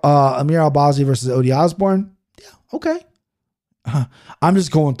Amir Albazi versus Odi Osborne. Yeah, okay. I'm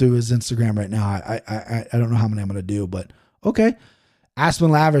just going through his Instagram right now. I don't know how many I'm going to do, but okay.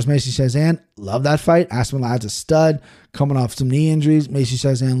 Aspen Ladd versus Macy Chazan. Love that fight. Aspen Ladd's a stud, coming off some knee injuries. Macy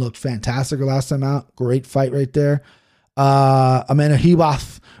Chazan looked fantastic her last time out. Great fight right there. Amanda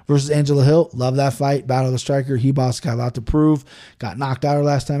Hebath versus Angela Hill. Love that fight. Battle of the Striker. Hebath got a lot to prove. Got knocked out her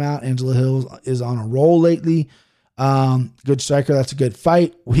last time out. Angela Hill is on a roll lately. Good striker. That's a good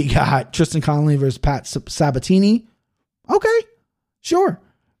fight. We got Tristan Connolly versus Pat Sabatini. Okay, sure.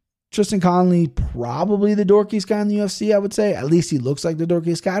 Tristan Connolly, probably the dorkiest guy in the UFC, I would say. At least he looks like the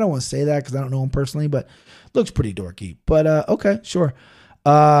dorkiest guy. I don't want to say that because I don't know him personally, but looks pretty dorky. But okay, sure.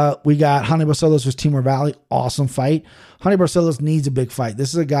 We got Honey Barcelos versus Timur Valley. Awesome fight. Honey Barcelos needs a big fight. This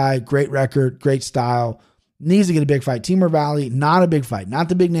is a guy, great record, great style. Needs to get a big fight. Timur Valley, not a big fight. Not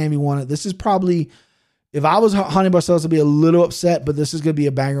the big name he wanted. This is probably, if I was Honey Barcelos, I'd be a little upset, but this is going to be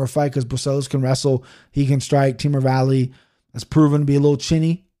a banger fight because Barcelos can wrestle. He can strike. Timur Valley has proven to be a little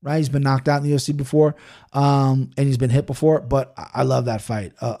chinny. Right, he's been knocked out in the UFC before, and he's been hit before. But I love that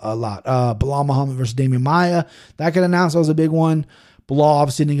fight a lot. Bilal Muhammad versus Damian Maia. That got announced. That was a big one. Bilal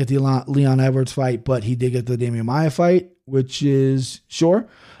obviously didn't get the Leon Edwards fight, but he did get the Damian Maia fight, which is sure.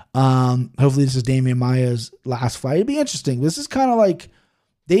 Hopefully this is Damian Maia's last fight. It'd be interesting. This is kind of like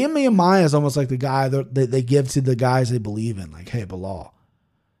Damian Maia is almost like the guy that they give to the guys they believe in. Like, hey, Bilal,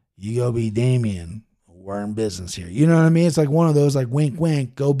 you go be Damian. We're in business here. You know what I mean? It's like one of those, like, wink,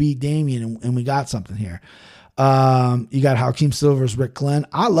 wink, go beat Damian, and we got something here. You got Hakeem Silva's Rick Glenn.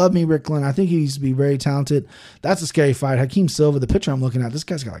 I love me Rick Glenn. I think he used to be very talented. That's a scary fight. Hakeem Silva, the picture I'm looking at, this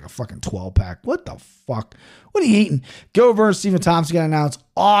guy's got like a fucking 12-pack. What the fuck? What are you eating? Gilbert versus Stephen Thompson got announced.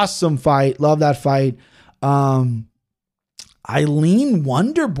 Awesome fight. Love that fight. Eileen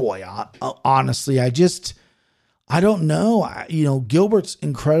Wonderboy, honestly, I don't know. Gilbert's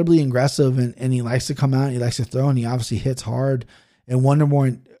incredibly aggressive and he likes to come out and he likes to throw and he obviously hits hard. And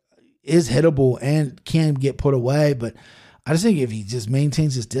Wonderboy is hittable and can get put away. But I just think if he just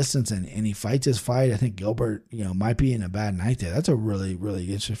maintains his distance and he fights his fight, I think Gilbert, might be in a bad night there. That's a really, really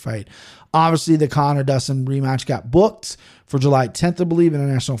interesting fight. Obviously, the Conor Dustin rematch got booked for July 10th, I believe,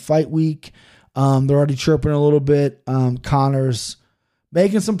 International Fight Week. They're already chirping a little bit. Conor's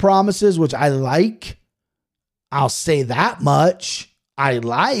making some promises, which I like. I'll say that much. I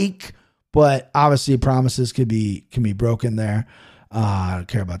like, but obviously promises can be broken there. I don't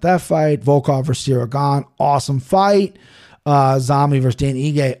care about that fight. Volkov versus Cyril Gane, awesome fight. Zombie versus Dan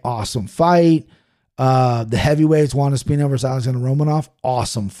Ige, awesome fight. The heavyweights, Juan Espino versus Alexander Romanov,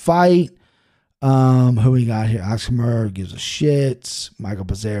 awesome fight. Who we got here? Alex Murr gives a shit. Michael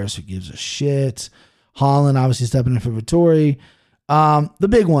Pazares, who gives a shit. Holland obviously stepping in for Vittori. The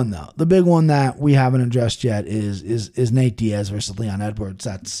big one though, the big one that we haven't addressed yet is Nate Diaz versus Leon Edwards.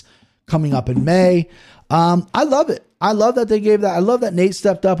 That's coming up in May. I love it. I love that they gave that. I love that Nate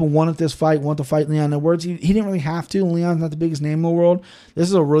stepped up and wanted this fight, wanted to fight Leon Edwards. He didn't really have to. Leon's not the biggest name in the world. This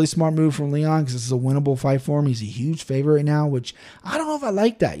is a really smart move from Leon because this is a winnable fight for him. He's a huge favorite right now, which I don't know if I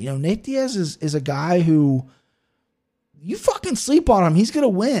like that. Nate Diaz is a guy who you fucking sleep on him, he's going to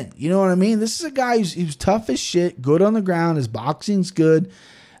win. You know what I mean? This is a guy who's tough as shit, good on the ground. His boxing's good.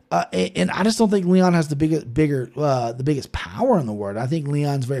 And I just don't think Leon has the biggest power in the world. I think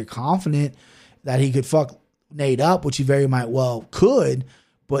Leon's very confident that he could fuck Nate up, which he very might well could.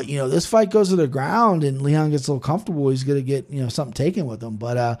 But, this fight goes to the ground and Leon gets a little comfortable. He's going to get, something taken with him.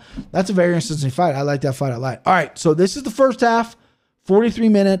 But that's a very interesting fight. I like that fight a lot. All right, so this is the first half, 43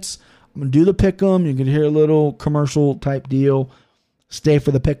 minutes. I'm going to do the pick'em. You're going to hear a little commercial type deal. Stay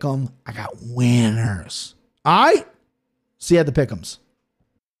for the pick'em. I got winners. All right. See you at the pick'ems.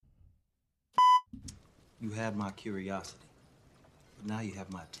 You had my curiosity, but now you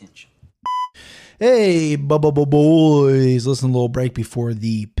have my attention. Hey, boys. Listen, a little break before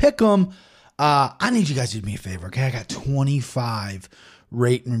the pick'em. I need you guys to do me a favor, okay? I got 25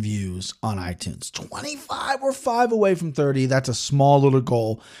 rate and reviews on iTunes. 25. We're 5 away from 30. That's a small little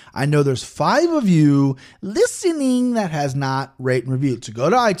goal. I know there's 5 of you listening that has not rate and reviewed. So go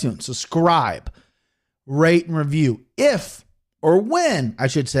to iTunes, subscribe, rate and review. If or when, I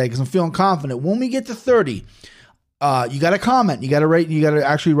should say, because I'm feeling confident, when we get to 30, you got to comment. You got to rate. You got to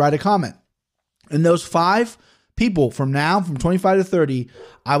actually write a comment. And those 5 people from 25 to 30,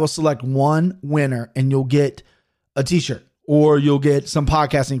 I will select one winner and you'll get a t-shirt or you'll get some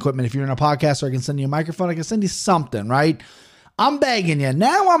podcasting equipment. If you're in a podcaster, I can send you a microphone. I can send you something, right? I'm begging you.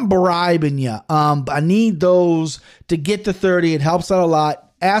 Now I'm bribing you. I need those to get to 30. It helps out a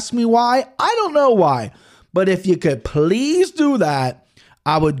lot. Ask me why. I don't know why. But if you could please do that,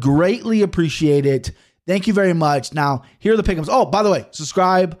 I would greatly appreciate it. Thank you very much. Now, here are the pick'ems. Oh, by the way,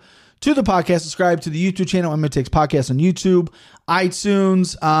 subscribe to the podcast. Subscribe to the YouTube channel, MMA Takes Podcast on YouTube,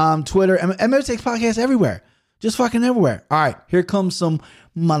 iTunes, Twitter, MMA Takes Podcast everywhere. Just fucking everywhere. All right, here comes some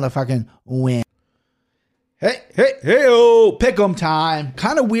motherfucking win. Hey, oh, pick'em time.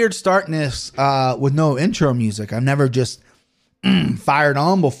 Kind of weird starting this with no intro music. I've never just fired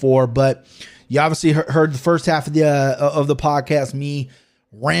on before, but you obviously heard the first half of the podcast, me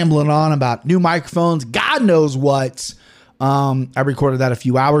rambling on about new microphones, God knows what. I recorded that a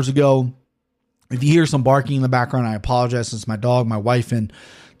few hours ago. If you hear some barking in the background, I apologize. It's my dog, my wife, and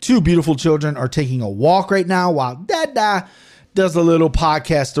two beautiful children are taking a walk right now while Dada does a little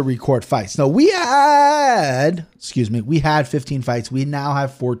podcast to record fights. Now, we had 15 fights. We now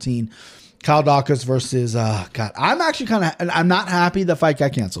have 14. Kyle Daukaus versus, God, I'm not happy the fight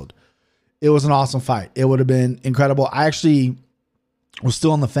got canceled. It was an awesome fight. It would have been incredible. I actually was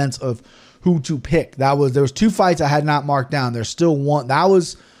still on the fence of who to pick. There was two fights I had not marked down. There's still one. That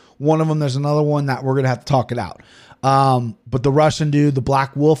was one of them. There's another one that we're going to have to talk it out. But the Russian dude, the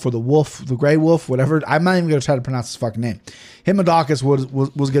Black Wolf or the Wolf, the Gray Wolf, whatever. I'm not even going to try to pronounce his fucking name. Him and Daukaus was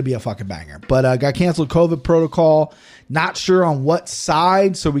going to be a fucking banger. But got canceled COVID protocol. Not sure on what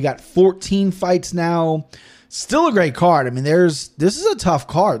side. So we got 14 fights now. Still a great card. I mean, this is a tough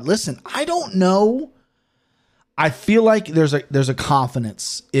card. Listen, I don't know. I feel like there's a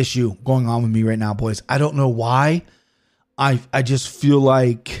confidence issue going on with me right now, boys. I don't know why. I just feel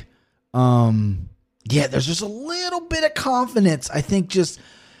like, there's just a little bit of confidence. I think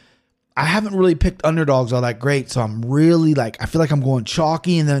I haven't really picked underdogs all that great. So I'm really I feel like I'm going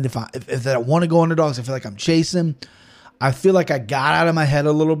chalky. And then if I want to go underdogs, I feel like I'm chasing. I feel like I got out of my head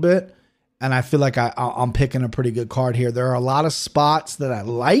a little bit. And I feel like I'm picking a pretty good card here. There are a lot of spots that I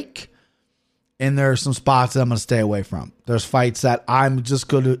like. And there are some spots that I'm going to stay away from. There's fights that I'm just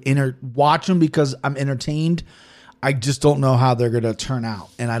going to watch them because I'm entertained. I just don't know how they're going to turn out.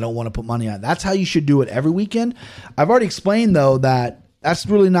 And I don't want to put money on it. That's how you should do it every weekend. I've already explained, though, that that's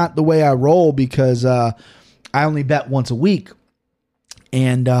really not the way I roll because I only bet once a week.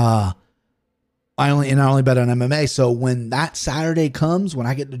 And I only bet on MMA. So when that Saturday comes, when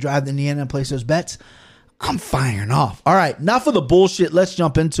I get to drive to Indiana and place those bets, I'm firing off. All right, enough of the bullshit. Let's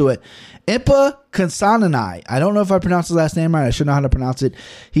jump into it. Impa Kasanganay. I don't know if I pronounced his last name right. I should know how to pronounce it.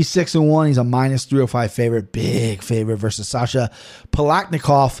 He's 6-1. He's a minus 305 favorite. Big favorite versus Sasha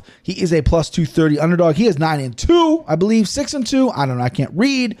Palatnikov. He is a plus 230 underdog. He is 9-2, I believe. 6-2. I don't know. I can't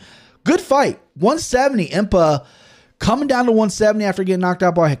read. Good fight. 170. Impa coming down to 170 after getting knocked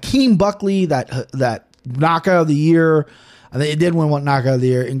out by Hakeem Buckley. That knockout of the year. I think it did win one knockout of the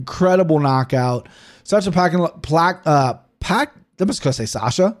year. Incredible knockout. Such a pack. I'm just going to say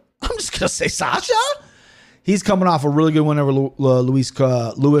Sasha. He's coming off a really good win over Louis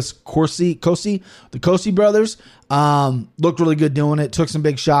Corsi, the Cosi brothers. Looked really good doing it. Took some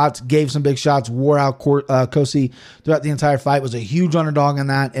big shots, gave some big shots, wore out Cosi throughout the entire fight. Was a huge underdog in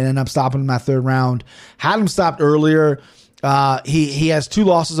that and ended up stopping him in that third round. Had him stopped earlier. He has 2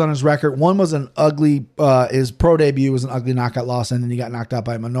 losses on his record. One was an ugly, his pro debut was an ugly knockout loss, and then he got knocked out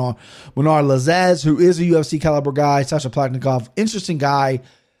by Manar Lazzez, who is a UFC caliber guy. Sasha Palatnikov, interesting guy,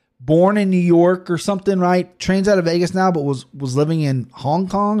 born in New York or something, right? Trains out of Vegas now, but was living in Hong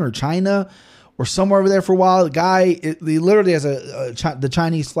Kong or China or somewhere over there for a while. The guy, he literally has the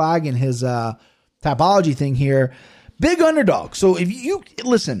Chinese flag in his Tapology thing here. Big underdog. So if you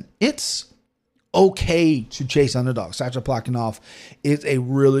listen, it's okay to chase underdogs. Sasha Palatnikov is a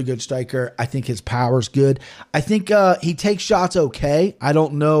really good striker. I think his power's good. I think he takes shots okay. I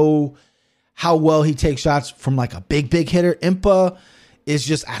don't know how well he takes shots from like a big hitter. Impa is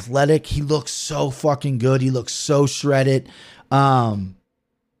just athletic. He looks so fucking good. He looks so shredded.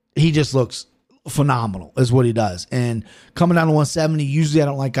 He just looks phenomenal is what he does. And coming down to 170, usually I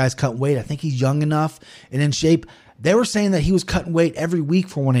don't like guys cutting weight. I think he's young enough and in shape. They were saying that he was cutting weight every week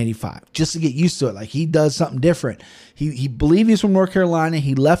for 185 just to get used to it. Like he does something different. He believed he's from North Carolina.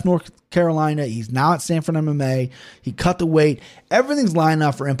 He left North Carolina. He's now at Sanford MMA. He cut the weight. Everything's lined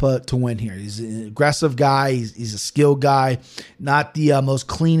up for Impa to win here. He's an aggressive guy. He's a skilled guy, not the most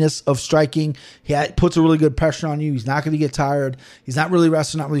cleanest of striking. He puts a really good pressure on you. He's not going to get tired. He's not really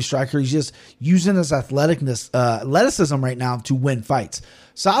wrestler, not really striker. He's just using his athleticism right now to win fights.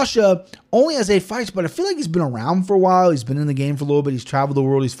 Sasha only has 8 fights, but I feel like he's been around for a while. He's been in the game for a little bit. He's traveled the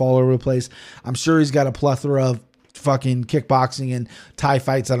world. He's fallen all over the place. I'm sure he's got a plethora of fucking kickboxing and Thai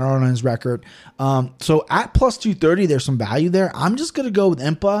fights that are on his record. So at plus 230, there's some value there. I'm just going to go with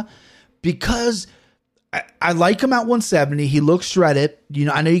Impa because I like him at 170. He looks shredded. You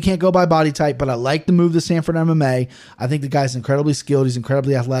know, I know you can't go by body type, but I like the move to Sanford MMA. I think the guy's incredibly skilled. He's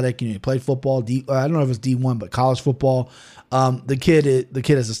incredibly athletic. You know, he played football. I don't know if it's D1, but college football. The kid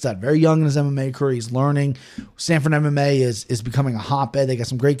is a stud. Very young in his MMA career. He's learning. Sanford MMA is becoming a hotbed. They got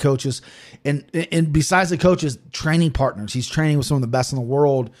some great coaches, and besides the coaches, training partners. He's training with some of the best in the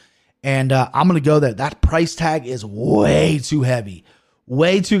world, and I'm gonna go there. That price tag is way too heavy,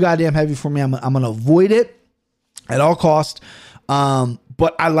 way too goddamn heavy for me. I'm gonna avoid it at all costs.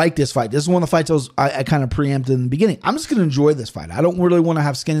 But I like this fight. This is one of the fights I kind of preempted in the beginning. I'm just gonna enjoy this fight. I don't really want to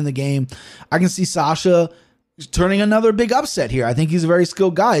have skin in the game. I can see Sasha turning another big upset here. I think he's a very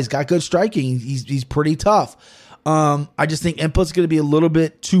skilled guy. He's got good striking. He's pretty tough. I just think Impa's going to be a little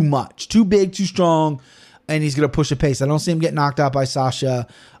bit too much, too big, too strong, and he's going to push the pace. I don't see him get knocked out by Sasha.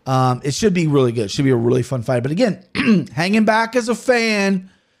 It should be really good. It should be a really fun fight. But again, hanging back as a fan,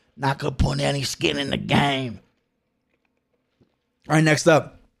 not going to put any skin in the game. All right, next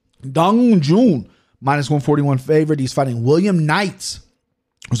up, Dong Jun, minus 141 favorite. He's fighting William Knight,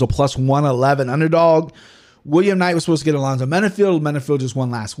 who's a plus 111 underdog. William Knight was supposed to get Alonzo Menefield. Menefield just won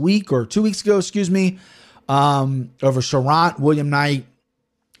last week or 2 weeks ago, over Charant. William Knight,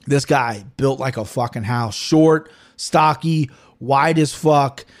 this guy built like a fucking house. Short, stocky, wide as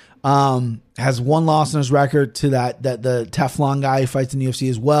fuck. Has one loss in his record to that the Teflon guy who fights in the UFC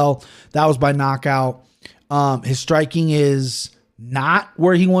as well. That was by knockout. His striking is not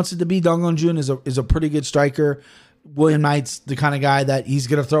where he wants it to be. Dong Jun is a pretty good striker. William Knight's the kind of guy that he's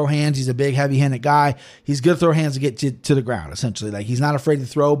going to throw hands. He's a big, heavy-handed guy. He's going to throw hands to get to the ground, essentially. Like, he's not afraid to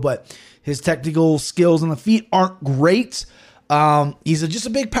throw, but his technical skills on the feet aren't great. He's just a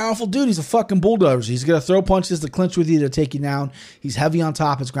big, powerful dude. He's a fucking bulldozer. He's going to throw punches to clinch with you to take you down. He's heavy on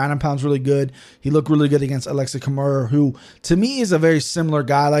top. His ground and pound's really good. He looked really good against Alexa Kimura, who, to me, is a very similar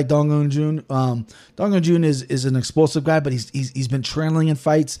guy like Dong Jun. Dong Jun is an explosive guy, but he's been trailing in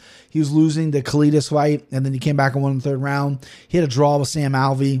fights. He was losing the Kalidas fight, and then he came back and won in the third round. He had a draw with Sam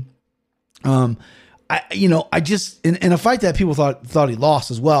Alvey. In a fight that people thought he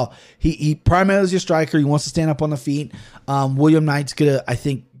lost as well. He primarily is a striker. He wants to stand up on the feet. William Knight's gonna, I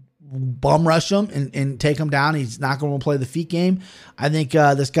think, bum rush him and take him down. He's not going to play the feet game. I think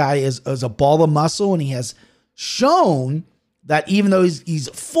this guy is a ball of muscle, and he has shown that even though he's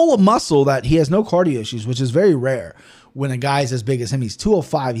full of muscle, that he has no cardio issues, which is very rare when a guy's as big as him. He's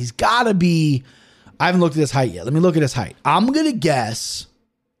 205. He's got to be. I haven't looked at his height yet. Let me look at his height. I'm gonna guess.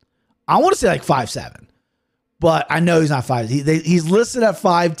 I want to say like 5'7", but I know he's not 5. He's listed at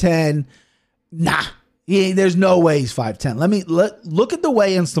 5'10". Nah, there's no way he's 5'10". Look at the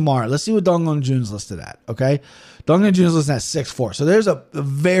weigh-ins tomorrow. Let's see what Dong Jun's listed at. Okay, Dong Jun's listed at 6'4", so there's a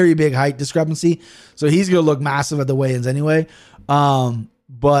very big height discrepancy. So he's gonna look massive at the weigh-ins anyway.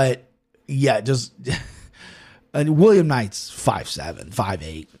 But yeah, just William Knight's 5'7",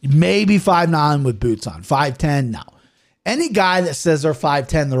 5'8", maybe 5'9" with boots on. 5'10", no. Any guy that says they're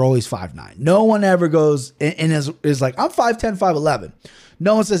 5'10", they're always 5'9". No one ever goes and is like, I'm 5'10", 5'11".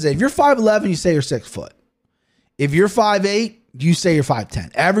 No one says that. If you're 5'11", you say you're 6 foot. If you're 5'8", you say you're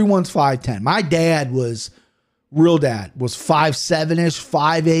 5'10". Everyone's 5'10". My dad real dad was 5'7"-ish,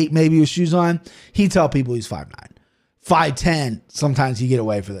 5'8", maybe with shoes on. He'd tell people he's 5'9". 5'10", sometimes you get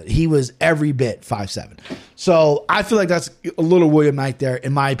away with it. He was every bit 5'7". So I feel like that's a little William Knight there,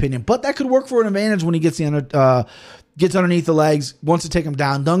 in my opinion. But that could work for an advantage when he gets underneath the legs, wants to take him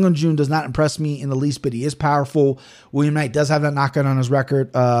down. Dong Jun does not impress me in the least bit. He is powerful. William Knight does have that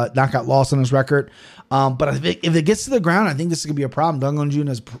knockout loss on his record. But if it gets to the ground, I think this is going to be a problem. Dong Jun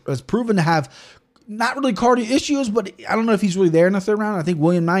has proven to have not really cardio issues, but I don't know if he's really there in the third round. I think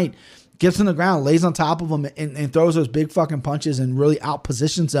William Knight gets on the ground, lays on top of him, and throws those big fucking punches and really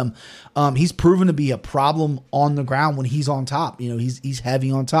outpositions him. He's proven to be a problem on the ground when he's on top. You know, he's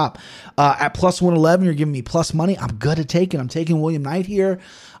heavy on top. At plus 111, you're giving me plus money. I'm good at taking. I'm taking William Knight here.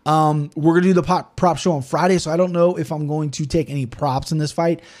 We're going to do the prop show on Friday, so I don't know if I'm going to take any props in this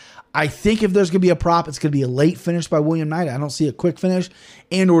fight. I think if there's going to be a prop, it's going to be a late finish by William Knight. I don't see a quick finish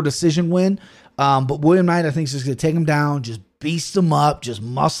and or decision win. But William Knight, I think, is just going to take him down, just beast him up, just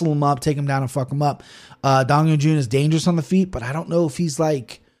muscle him up, take him down and fuck him up. Dong Hyun Jun is dangerous on the feet, but I don't know if he's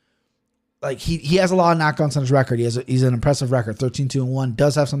like he has a lot of knockouts on his record. He's an impressive record, 13-2-1,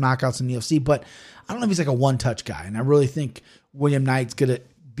 does have some knockouts in the UFC, but I don't know if he's like a one-touch guy. And I really think William Knight's going to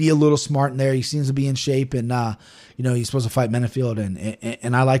be a little smart in there. He seems to be in shape, and he's supposed to fight Menefield,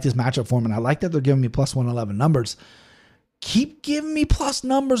 and I like this matchup for him, and I like that they're giving me plus 111 numbers. Keep giving me plus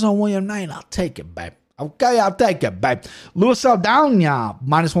numbers on William Knight. I'll take it, babe. Okay, I'll take it, babe. Luis Saldana,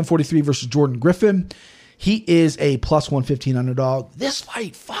 minus 143 versus Jordan Griffin. He is a plus 115 underdog. This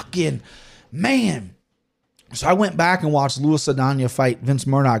fight, fucking, man. So I went back and watched Luis Saldana fight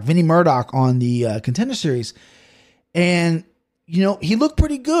Vinny Murdoch on the Contender Series. And, he looked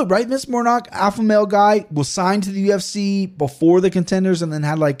pretty good, right? Vince Murdoch, alpha male guy, was signed to the UFC before the Contenders and then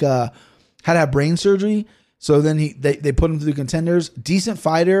had to have brain surgery. So then they put him through the Contenders. Decent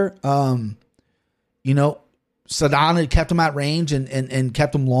fighter. Saldana kept him at range and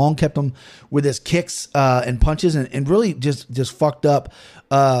kept him long, kept him with his kicks and punches and really just fucked up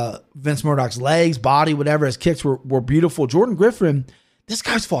Vince Murdoch's legs, body, whatever. His kicks were beautiful. Jordan Griffin, this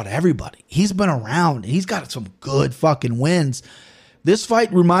guy's fought everybody. He's been around. He's got some good fucking wins. This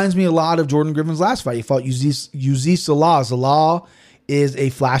fight reminds me a lot of Jordan Griffin's last fight. He fought Uziz Salah. Salah is a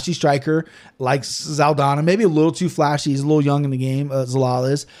flashy striker like Saldana, maybe a little too flashy. He's a little young in the game, Zalal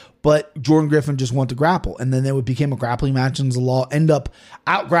is, but Jordan Griffin just wanted to grapple, and then it became a grappling match, and Zalal end up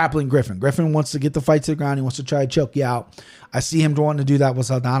out-grappling Griffin. Griffin wants to get the fight to the ground. He wants to try to choke you out. I see him wanting to do that with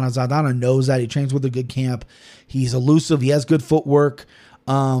Saldana. Saldana knows that. He trains with a good camp. He's elusive. He has good footwork.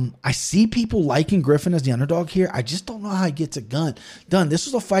 I see people liking Griffin as the underdog here. I just don't know how he gets it done. This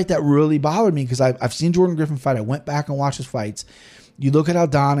was a fight that really bothered me because I've seen Jordan Griffin fight. I went back and watched his fights. You look at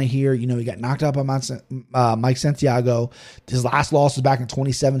Aldana here, he got knocked out by Mike Santiago. His last loss was back in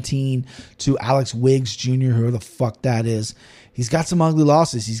 2017 to Alex Wiggs Jr., whoever the fuck that is. He's got some ugly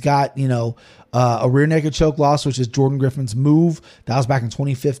losses. He's got, a rear naked choke loss, which is Jordan Griffin's move. That was back in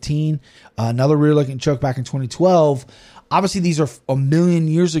 2015. Another rear naked choke back in 2012. Obviously, these are a million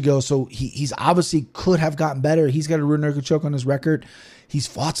years ago, so he's obviously could have gotten better. He's got a rear naked choke on his record. He's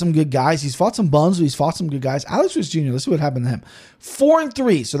fought some good guys. He's fought some bums, but he's fought some good guys. Alex Wiggs Jr., let's see what happened to him.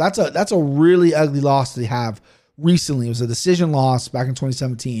 4-3, so that's a really ugly loss they have recently. It was a decision loss back in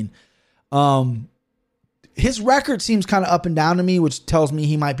 2017. His record seems kind of up and down to me, which tells me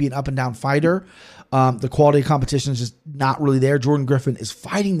he might be an up and down fighter. The quality of competition is just not really there. Jordan Griffin is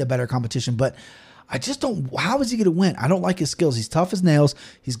fighting the better competition, but I just don't. How is he going to win? I don't like his skills. He's tough as nails.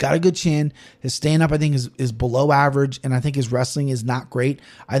 He's got a good chin. His stand up, I think, is below average, and I think his wrestling is not great.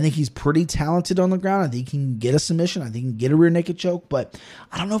 I think he's pretty talented on the ground. I think he can get a submission. I think he can get a rear naked choke, but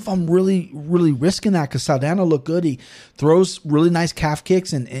I don't know if I'm really risking that because Saldana looked good. He throws really nice calf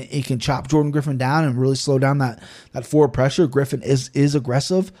kicks, and he can chop Jordan Griffin down and really slow down that forward pressure. Griffin is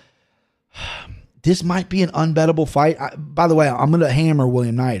aggressive. This might be an unbettable fight. By the way, I'm going to hammer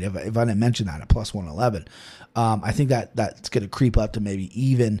William Knight if I didn't mention that at plus 111. I think that's going to creep up to maybe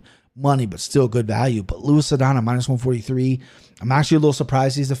even money, but still good value. But Luis Saldana, minus 143. I'm actually a little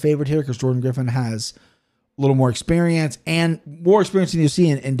surprised he's the favorite here because Jordan Griffin has a little more experience and more experience in the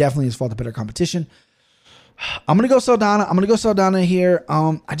UFC and definitely has fought the better competition. I'm going to go Saldana here.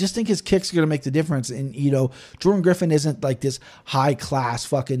 I just think his kicks are going to make the difference. And, Jordan Griffin isn't like this high class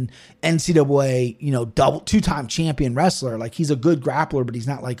fucking NCAA, double 2-time champion wrestler. Like he's a good grappler, but he's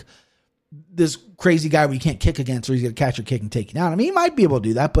not like this crazy guy where you can't kick against or he's going to catch your kick and take you down. I mean, he might be able to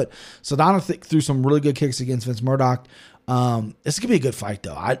do that, but Saldana threw some really good kicks against Vince Murdoch. This could be a good fight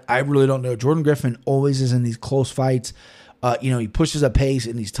though. I really don't know. Jordan Griffin always is in these close fights. He pushes a pace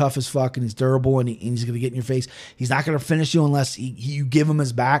and he's tough as fuck and he's durable and he's going to get in your face. He's not going to finish you unless you give him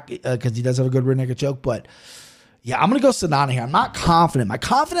his back because he does have a good rear naked choke. But yeah, I'm going to go Saldana here. I'm not confident. My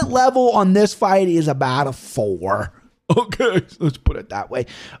confident level on this fight is about a 4. Okay, so let's put it that way.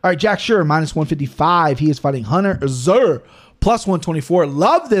 All right, Jack Shore, minus 155. He is fighting Hunter Azur, plus 124.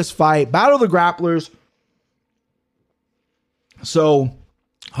 Love this fight. Battle of the Grapplers. So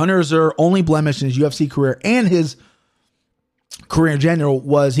Hunter Azur, only blemish in his UFC career and his career in general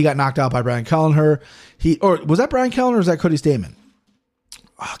was he got knocked out by Brian Kelleher. Was that Brian Kelleher or was that Cody Stamann?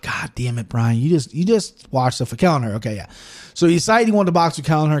 Oh, God damn it, Brian. You just watched stuff for Kelleher. Okay, yeah. So he decided he wanted to box with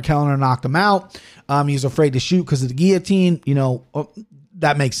Kelleher. Kelleher knocked him out. He was afraid to shoot because of the guillotine.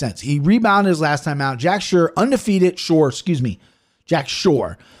 That makes sense. He rebounded his last time out. Jack Shore, undefeated. Jack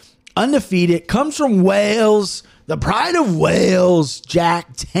Shore, undefeated. Comes from Wales. The pride of Wales. Jack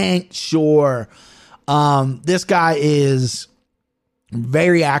Tank Shore. This guy is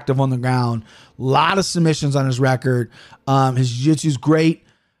very active on the ground. A lot of submissions on his record. His jiu-jitsu is great.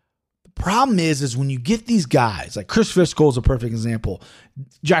 The Problem is when you get these guys, like Chris Fishgold is a perfect example.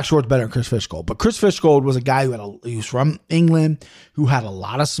 Jack Shore's better than Chris Fishgold, but Chris Fishgold was a guy he was from England, who had a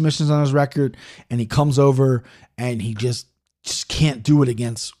lot of submissions on his record, and he comes over and he just can't do it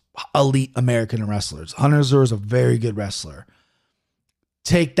against elite American wrestlers. Hunter Azur is a very good wrestler.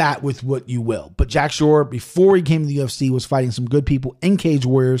 Take that with what you will. But Jack Shore, before he came to the UFC, was fighting some good people in Cage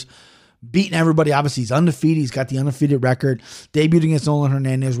Warriors, beating everybody. Obviously, he's undefeated. He's got the undefeated record. Debuted against Nolan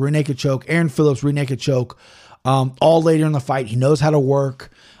Hernandez, rear naked choke. Aaron Phillips, rear naked choke. All later in the fight. He knows how to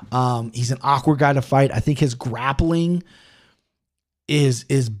work. He's an awkward guy to fight. I think his grappling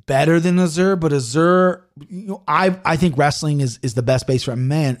is better than Azur, but Azur, I think wrestling is the best base for a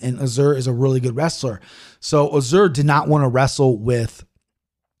man, and Azur is a really good wrestler. So Azur did not want to wrestle with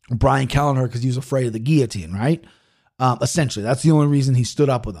Brian Kelleher because he was afraid of the guillotine, right? Essentially, that's the only reason he stood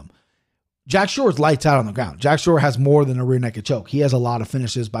up with him. Jack Shore is lights out on the ground. Jack Shore has more than a rear naked choke. He has a lot of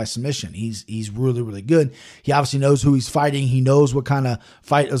finishes by submission. He's really, really good. He obviously knows who he's fighting. He knows what kind of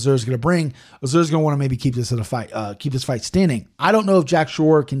fight Azur is going to bring. Azur is going to want to maybe keep this fight standing. I don't know if Jack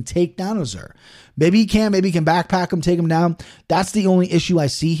Shore can take down Azur. Maybe he can. Maybe he can backpack him, take him down. That's the only issue I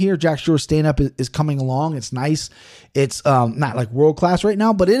see here. Jack Shore's stand-up is coming along. It's nice. It's not like world-class right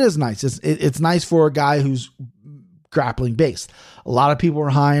now, but it is nice. It's nice for a guy who's grappling based. A lot of people are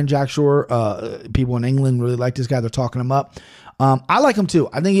high on Jack Shore. People in England really like this guy. They're talking him up. I like him too.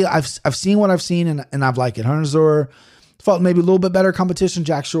 I think I've seen what I've seen and I've liked it. Hunter Azur fought maybe a little bit better competition.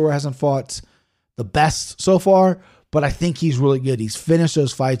 Jack Shore hasn't fought the best so far, but I think he's really good. He's finished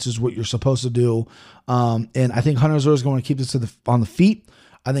those fights is what you're supposed to do. And I think Hunter Azur is going to keep this on the feet.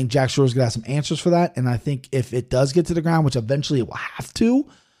 I think Jack Shore is going to have some answers for that. And I think if it does get to the ground, which eventually it will have to,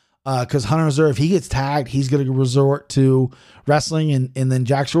 because Hunter Azur, if he gets tagged, he's going to resort to wrestling, and then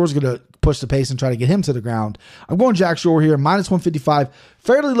Jack Shore is going to push the pace and try to get him to the ground. I'm going Jack Shore here, minus 155.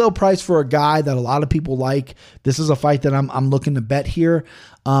 Fairly low price for a guy that a lot of people like. This is a fight that I'm looking to bet here.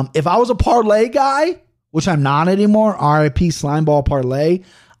 If I was a parlay guy, which I'm not anymore, RIP Slimeball parlay,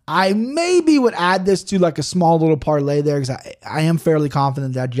 I maybe would add this to like a small little parlay there because I am fairly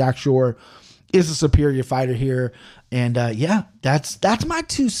confident that Jack Shore is a superior fighter here. And yeah, that's my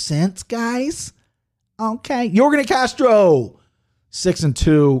 2 cents, guys. Okay. Yorgan Castro,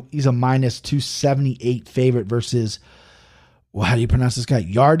 6-2. He's a minus 278 favorite versus, well, how do you pronounce this guy?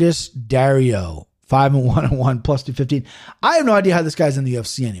 Yardis Dario, 5-1-1 plus 215. I have no idea how this guy's in the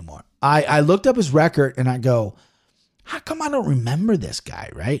UFC anymore. I looked up his record and I go, how come I don't remember this guy?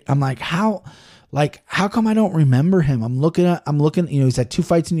 Right? I'm like, how come I don't remember him? I'm looking, he's had 2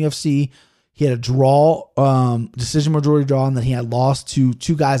 fights in the UFC. He had a draw, decision majority draw, and then he had lost to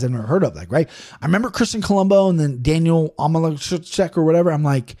 2 guys I've never heard of. Like, right? I remember Christian Colombo and then Daniel Amalekchuk or whatever. I'm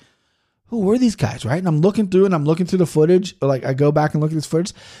like, who were these guys, right? And I'm looking through the footage. Like, I go back and look at this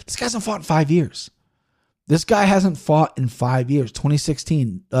footage. This guy hasn't fought in 5 years. This guy hasn't fought in 5 years.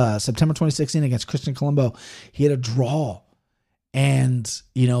 2016, September 2016 against Christian Colombo, he had a draw. And,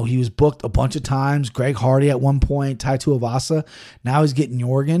 he was booked a bunch of times. Greg Hardy at one point, Tai Tuivasa. Now he's getting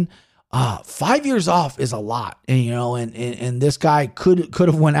Yorgan. 5 years off is a lot, and this guy could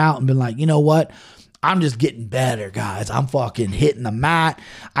have went out and been like, you know what? I'm just getting better, guys. I'm fucking hitting the mat.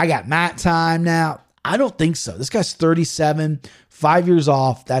 I got mat time now. I don't think so. This guy's 37, 5 years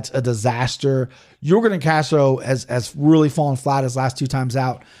off. That's a disaster. Yorgan Castro has really fallen flat his last 2 times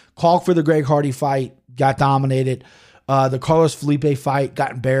out. Called for the Greg Hardy fight, got dominated. The Carlos Felipe fight,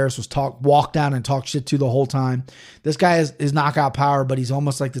 got embarrassed, walked down and talked shit to the whole time. This guy is knockout power, but he's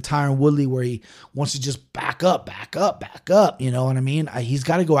almost like the Tyron Woodley where he wants to just back up. You know what I mean? He's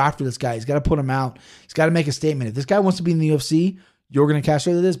got to go after this guy. He's got to put him out. He's got to make a statement. If this guy wants to be in the UFC, Yorgan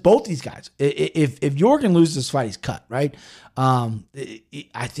Castro, that is, both these guys. If Yorgan loses this fight, he's cut, right?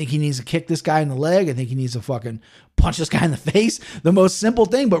 I think he needs to kick this guy in the leg. I think he needs to fucking punch this guy in the face. The most simple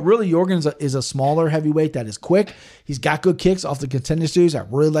thing, but really Yorgan is a smaller heavyweight that is quick. He's got good kicks off the Contender Series. I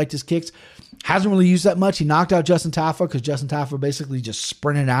really like his kicks. Hasn't really used that much. He knocked out Justin Tafa because Justin Tafa basically just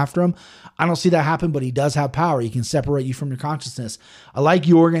sprinted after him. I don't see that happen, but he does have power. He can separate you from your consciousness. I like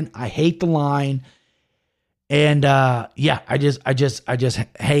Yorgan. I hate the line. And yeah, I just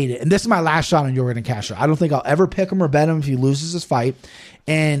hate it. And this is my last shot on Yorgan Castro. I don't think I'll ever pick him or bet him if he loses his fight.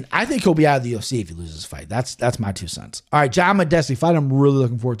 And I think he'll be out of the UFC if he loses his fight. That's my 2 cents. All right, John Makdessi, fight I'm really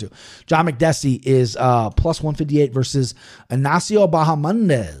looking forward to. John Makdessi is plus 158 versus Inacio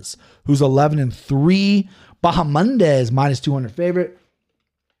Bahamondes, who's 11-3. Bahamondes minus 200 favorite.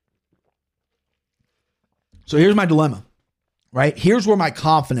 So here's my dilemma, right? Here's where my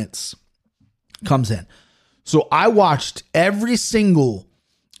confidence comes in. So I watched every single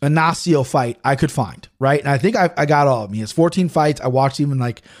Inacio fight I could find, right? And I think I got all of them. He has 14 fights. I watched even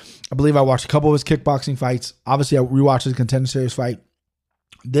like I believe I watched a couple of his kickboxing fights. Obviously, I rewatched his Contender Series fight.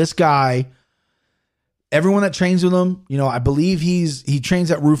 This guy, everyone that trains with him, I believe he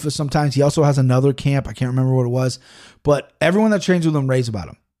trains at Rufus sometimes. He also has another camp. I can't remember what it was. But everyone that trains with him raves about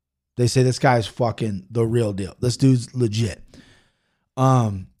him. They say this guy's fucking the real deal. This dude's legit.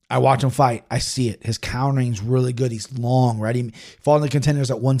 I watch him fight. I see it. His countering's really good. He's long, right? He fought in the Contenders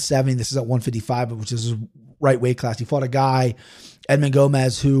at 170. This is at 155, which is his right weight class. He fought a guy, Edson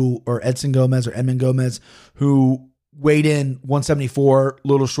Gomez, who weighed in 174,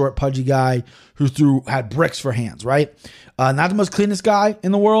 little short, pudgy guy who had bricks for hands, right? Not the most cleanest guy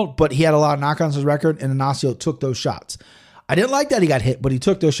in the world, but he had a lot of knockouts on his record, and Ignacio took those shots. I didn't like that he got hit, but he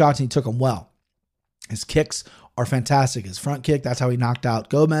took those shots and he took them well. His kicks are fantastic. His front kick, that's how he knocked out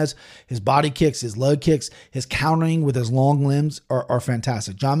Gomez. His body kicks, his leg kicks, his countering with his long limbs are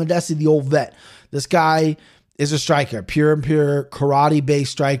fantastic. John Makdessi, the old vet. This guy is a striker, pure karate-based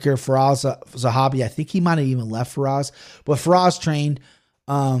striker. Faraz Zahabi, I think he might have even left Faraz. But Faraz trained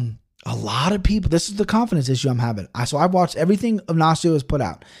a lot of people. This is the confidence issue I'm having. So I've watched everything Ignacio has put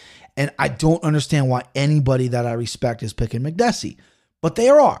out. And I don't understand why anybody that I respect is picking Makdessi. But they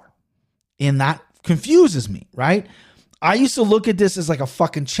are. And that confuses me, right? I used to look at this as like a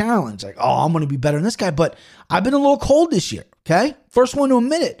fucking challenge. Like, oh, I'm going to be better than this guy. But I've been a little cold this year, okay? First one to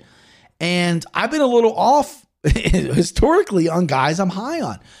admit it. And I've been a little off historically on guys I'm high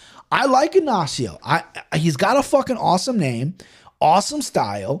on. I like Ignacio. He's got a fucking awesome name, awesome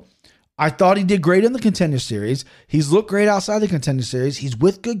style. I thought he did great in the Contender Series. He's looked great outside the Contender Series. He's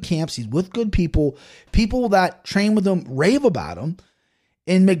with good camps. He's with good people. People that train with him rave about him.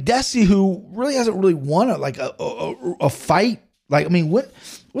 And Makdessi, who really hasn't really won a fight. Like, I mean, what's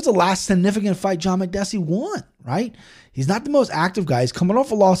the last significant fight John Makdessi won, right? He's not the most active guy. He's coming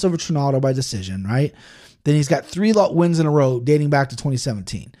off a loss over Trinaldo by decision, right? Then he's got 3 wins in a row dating back to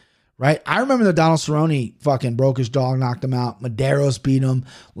 2017, right? I remember that Donald Cerrone fucking broke his jaw, knocked him out. Medeiros beat him.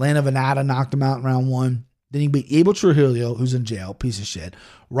 Lana Venata knocked him out in round 1. Then he beat Abel Trujillo, who's in jail, piece of shit.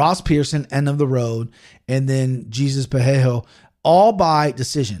 Ross Pearson, end of the road. And then Jesus Parejo, all by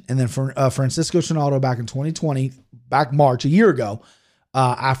decision. And then Francisco Trinaldo back in 2020, back March, a year ago,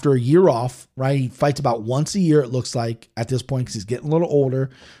 after a year off, right? He fights about once a year, it looks like, at this point, because he's getting a little older.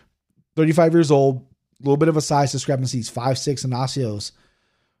 35 years old, a little bit of a size discrepancy. He's 5'6", Ignacio's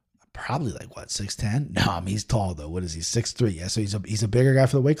probably 6'10"? No, I mean, he's tall, though. What is he, 6'3"? Yeah, so he's a bigger guy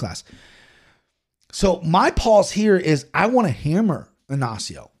for the weight class. So my pause here is I want to hammer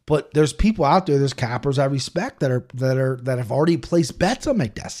Ignacio. But there's people out there, there's cappers I respect that have already placed bets on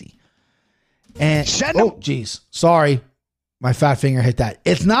Makdessi. And geez, sorry, my fat finger hit that.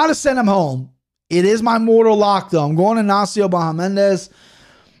 It's not a send him home. It is my mortal lock, though. I'm going to Ignacio Bahamondes.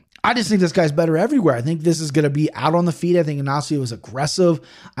 I just think this guy's better everywhere. I think this is going to be out on the feet. I think Ignacio is aggressive.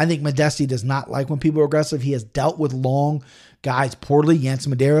 I think Makdessi does not like when people are aggressive. He has dealt with long guys poorly.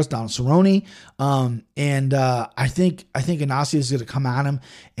 Yancy Medeiros, Donald Cerrone. I think Ignacio is going to come at him,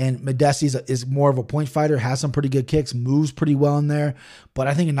 and Makdessi is more of a point fighter, has some pretty good kicks, moves pretty well in there. But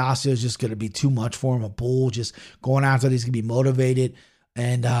I think Ignacio is just going to be too much for him, a bull, just going after it. He's going to be motivated.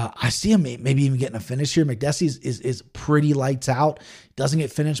 And I see him maybe even getting a finish here. Makdessi is pretty lights out. Doesn't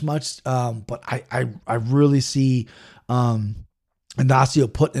get finished much, but I really see Ignacio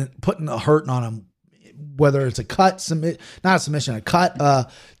putting a hurting on him, whether it's a cut, not a submission, a cut,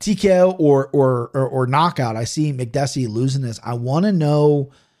 TKO or knockout. I see Makdessi losing this. I want to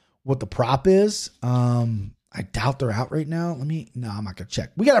know what the prop is. I doubt they're out right now. I'm not gonna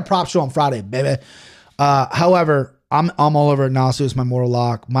check. We got a prop show on Friday, baby. However, I'm all over Ignacio. It's my mortal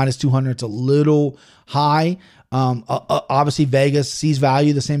lock. -200. It's a little high. Obviously Vegas sees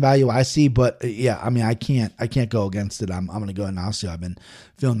value, the same value I see, but yeah, I mean, I can't go against it. I'm going to go Ignacio. I've been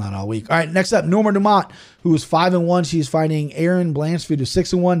feeling that all week. All right. Next up, Norma Dumont, who is 5-1. She's fighting Erin Blanchfield, who's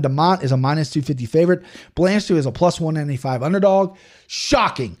 6-1. Dumont is a -250 favorite. Blanchfield is a +195 underdog.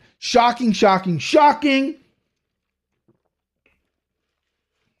 Shocking.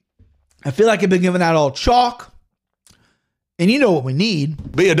 I feel like I've been giving out all chalk. And you know what we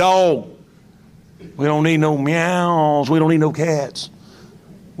need? Be a dog. We don't need no meows. We don't need no cats.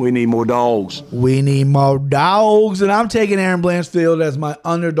 We need more dogs. We need more dogs. And I'm taking Erin Blanchfield as my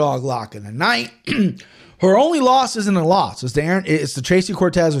underdog lock of the night. Her only loss isn't a loss. It's the Tracy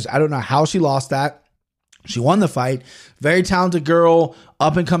Cortez, which I don't know how she lost that. She won the fight. Very talented girl,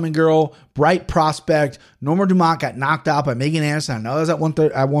 up-and-coming girl, bright prospect. Norma Dumont got knocked out by Megan Anderson. I know it was at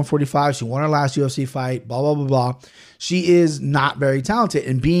 145. She won her last UFC fight, blah, blah, blah, blah. She is not very talented.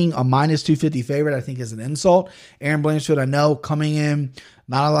 And being a -250 favorite, I think, is an insult. Erin Blanchfield, I know, coming in,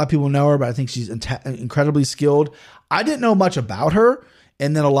 not a lot of people know her, but I think she's incredibly skilled. I didn't know much about her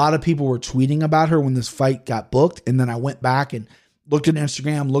And then a lot of people were tweeting about her when this fight got booked. And then I went back and looked at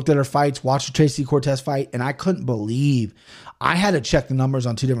Instagram, looked at her fights, watched the Tracy Cortez fight, and I couldn't believe. I had to check the numbers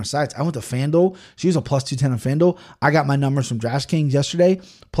on 2 different sites. I went to FanDuel. She was a plus 210 on FanDuel. I got my numbers from DraftKings yesterday,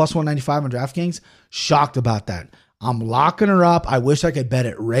 plus 195 on DraftKings. Shocked about that. I'm locking her up. I wish I could bet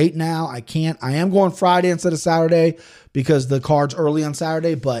it right now. I can't. I am going Friday instead of Saturday because the card's early on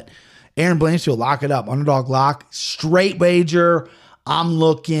Saturday, but Aaron Blanchfield, lock it up. Underdog lock. Straight wager. I'm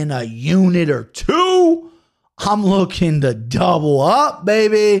looking a unit or 2. I'm looking to double up,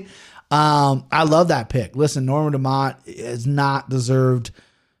 baby. I love that pick. Listen, Norma Dumont has not deserved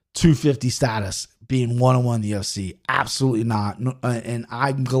 250 status being 1-on-1 in the UFC. Absolutely not. And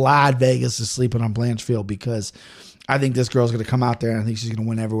I'm glad Vegas is sleeping on Blanchfield because I think this girl's going to come out there and I think she's going to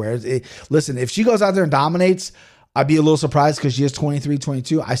win everywhere. Listen, if she goes out there and dominates, I'd be a little surprised because she is 23,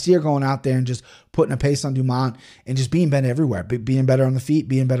 22. I see her going out there and just putting a pace on Dumont and just being better everywhere, being better on the feet,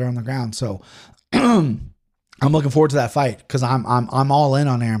 being better on the ground. So I'm looking forward to that fight because I'm all in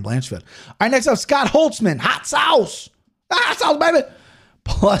on Aaron Blanchfield. All right, next up, Scott Holtzman, hot sauce, baby,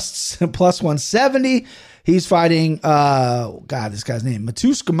 plus 170. He's fighting this guy's name,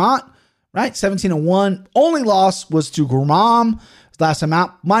 Matus Gamont, right? 17-1. Only loss was to Gramam last time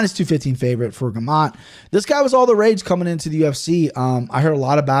out. Minus 215 favorite for Gamont. This guy was all the rage coming into the UFC. I heard a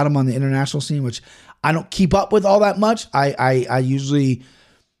lot about him on the international scene, which I don't keep up with all that much. I usually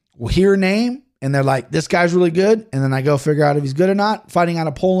will hear a name and they're like, this guy's really good. And then I go figure out if he's good or not. Fighting out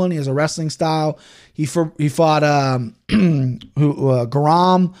of Poland. He has a wrestling style. He fought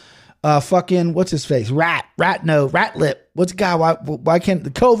Garam, fucking, what's his face? Ratlip. What's the guy? Why can't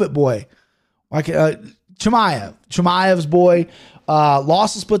the COVID boy? Why can't, Chimaev's boy,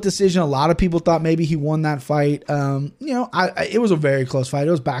 lost a split decision. A lot of people thought maybe he won that fight. It was a very close fight.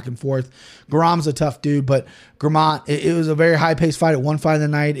 It was back and forth. Garam's a tough dude, but Gramont, it was a very high paced fight. At one fight of the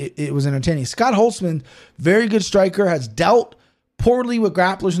night, it was entertaining. Scott Holtzman, very good striker, has dealt poorly with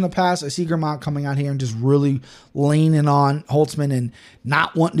grapplers in the past. I see Gramont coming out here and just really leaning on Holtzman and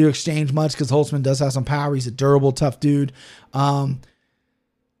not wanting to exchange much because Holtzman does have some power. He's a durable, tough dude.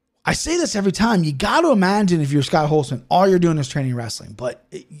 I say this every time. You got to imagine if you're Scott Holtzman, all you're doing is training wrestling, but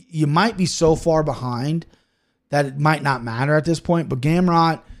you might be so far behind that it might not matter at this point. But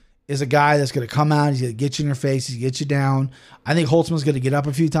Gamrot is a guy that's going to come out. He's going to get you in your face. He's going to get you down. I think Holtzman's going to get up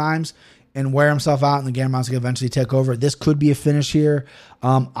a few times and wear himself out, and the Gamrot's going to eventually take over. This could be a finish here.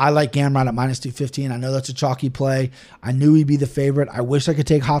 I like Gamrot at minus 215. I know that's a chalky play. I knew he'd be the favorite. I wish I could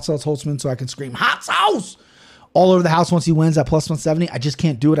take Hot Sauce Holtzman so I can scream, Hot Sauce! all over the house once he wins at plus 170. I just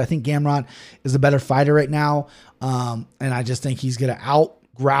can't do it. I think Gamrot is a better fighter right now. And I just think he's going to out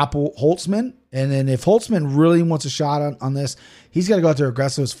grapple Holtzman. And then if Holtzman really wants a shot on this, he's got to go out there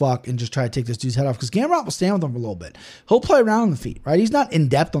aggressive as fuck and just try to take this dude's head off, because Gamrot will stand with him for a little bit. He'll play around on the feet, right? He's not in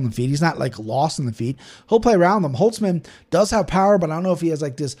depth on the feet. He's not like lost in the feet. He'll play around them. Holtzman does have power, but I don't know if he has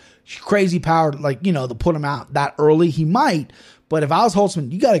like this crazy power, like, you know, to put him out that early. He might. But if I was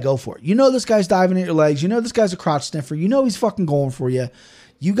Holtzman, you got to go for it. You know this guy's diving at your legs. You know this guy's a crotch sniffer. You know he's fucking going for you.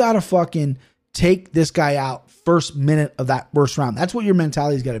 You got to fucking take this guy out first minute of that first round. That's what your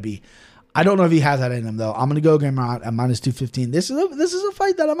mentality's got to be. I don't know if he has that in him, though. I'm going to go Gamrot at minus 215. This is a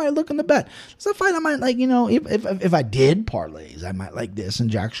fight that I might look in the bet. It's a fight I might like, you know, if I did parlays, I might like this and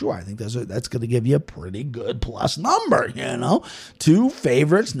Jack Shore. I think that's going to give you a pretty good plus number, you know. Two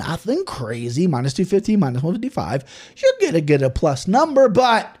favorites, nothing crazy. Minus 215, minus 155. You're going to get a plus number,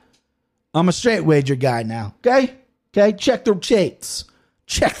 but I'm a straight wager guy now, okay? Okay, check the tapes.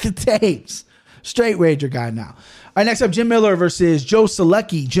 Check the tapes. Straight wager guy now. All right, next up, Jim Miller versus Joe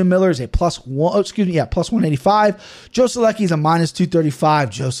Solecki. Jim Miller is a plus 185. Joe Solecki is a minus 235.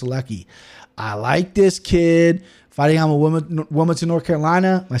 Joe Solecki. I like this kid. Fighting out of Wilmington, North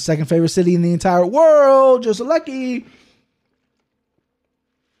Carolina, my second favorite city in the entire world. Joe Solecki.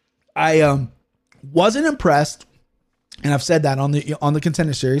 I wasn't impressed, and I've said that on the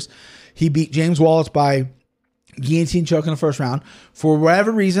Contender Series. He beat James Wallace by guillotine choke in the first round. For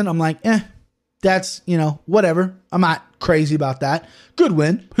whatever reason, I'm like, that's, you know, whatever. I'm not crazy about that. Good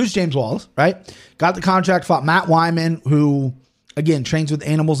win. Who's James Wallace, right? Got the contract, fought Matt Wyman, who, again, trains with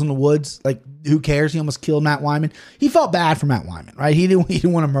animals in the woods. Like, who cares? He almost killed Matt Wyman. He felt bad for Matt Wyman, right? He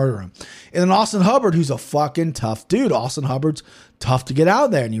didn't want to murder him. And then Austin Hubbard, who's a fucking tough dude. Austin Hubbard's tough to get out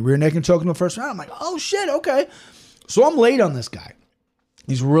there. And he rear neck and choke in the first round. I'm like, oh, shit, okay. So I'm late on this guy.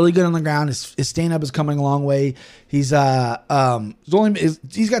 He's really good on the ground. His stand-up is coming a long way. He's got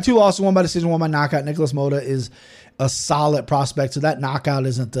 2 losses, one by decision, one by knockout. Nicholas Mota is a solid prospect. So that knockout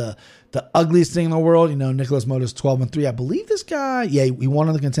isn't the ugliest thing in the world. You know, Nicholas Motta's 12-3. I believe this guy, yeah, he won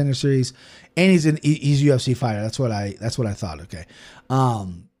on the Contender Series, and he's a UFC fighter. That's what I thought. Okay.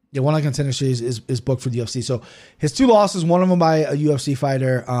 Yeah, one of the Contender Series is booked for the UFC. So his 2 losses, one of them by a UFC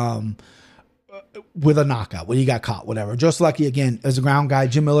fighter, with a knockout when he got caught, whatever. Joe Solecki, again, as a ground guy.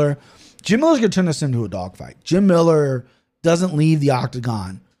 Jim Miller's going to turn this into a dogfight. Jim Miller doesn't leave the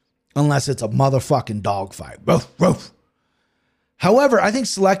octagon unless it's a motherfucking dogfight. Roof, roof. However, I think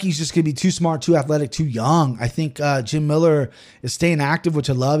Solecki's just going to be too smart, too athletic, too young. I think Jim Miller is staying active, which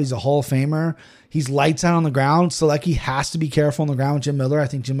I love. He's a Hall of Famer. He's lights out on the ground. Solecki has to be careful on the ground with Jim Miller. I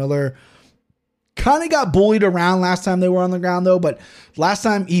think Jim Miller kind of got bullied around last time they were on the ground, though. But last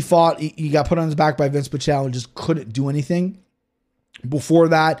time he fought, he got put on his back by Vince Pichel and just couldn't do anything. Before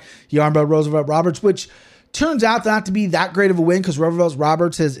that, he armbarred Roosevelt Roberts, which turns out not to be that great of a win because Roosevelt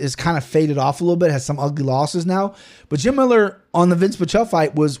Roberts is kind of faded off a little bit, has some ugly losses now. But Jim Miller on the Vince Pichel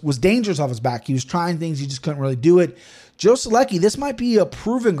fight was dangerous off his back. He was trying things, he just couldn't really do it. Joe Solecki, this might be a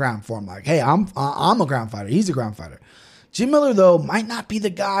proven ground for him. Like, hey, I'm a ground fighter. He's a ground fighter. Jim Miller, though, might not be the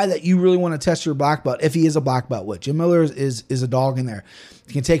guy that you really want to test your black belt if he is a black belt with. Jim Miller is a dog in there.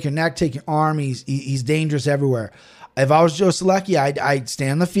 He can take your neck, take your arm. He's dangerous everywhere. If I was Joe Solecki, I'd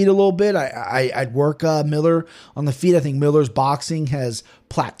stand on the feet a little bit. I'd work Miller on the feet. I think Miller's boxing has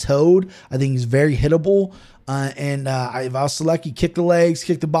plateaued. I think he's very hittable. If I was Solecki, kick the legs,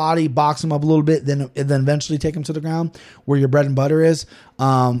 kick the body, box him up a little bit, then eventually take him to the ground where your bread and butter is.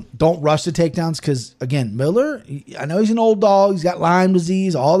 Don't rush the takedowns because, again, Miller, I know he's an old dog. He's got Lyme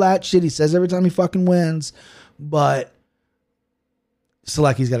disease, all that shit. He says every time he fucking wins. But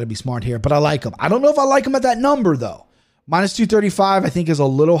Solecki's got to be smart here. But I like him. I don't know if I like him at that number, though. Minus 235, I think, is a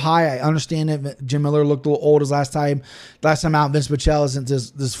little high. I understand it. Jim Miller looked a little old his last time out. Vince Pichel isn't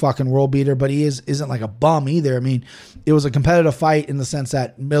this fucking world beater, but he isn't like a bum either. I mean, it was a competitive fight in the sense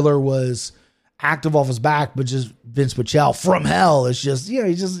that Miller was active off his back, but just Vince Pichel from hell is just,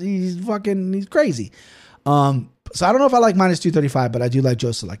 he's crazy. So I don't know if I like minus 235, but I do like Joe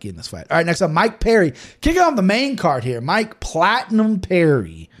Solecki in this fight. All right, next up, Mike Perry. Kicking off the main card here. Mike Platinum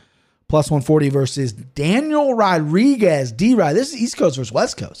Perry. Plus 140 versus Daniel Rodriguez. D-Rod. This is East Coast versus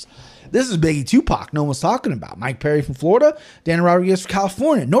West Coast. This is Biggie Tupac no one's talking about. Mike Perry from Florida. Daniel Rodriguez from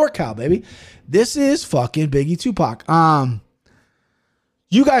California. NorCal, baby. This is fucking Biggie Tupac.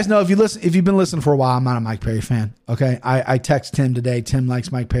 You guys know, if you've been listening for a while, I'm not a Mike Perry fan. Okay. I text Tim today. Tim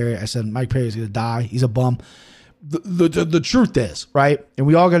likes Mike Perry. I said, Mike Perry's going to die. He's a bum. The truth is, right? And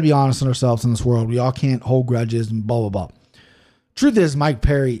we all got to be honest with ourselves in this world. We all can't hold grudges and blah, blah, blah. Truth is, Mike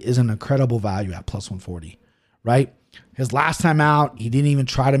Perry is an incredible value at plus 140, right? His last time out, he didn't even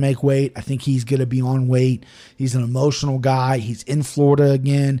try to make weight. I think he's going to be on weight. He's an emotional guy. He's in Florida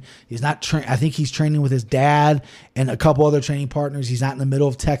again. He's not I think he's training with his dad and a couple other training partners. He's not in the middle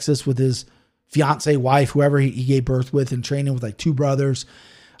of Texas with his fiance, wife, whoever he gave birth with, and training with like 2 brothers.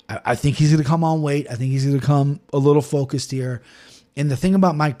 I think he's going to come on weight. I think he's going to come a little focused here. And the thing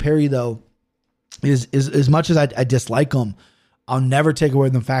about Mike Perry, though, is as much as I dislike him, I'll never take away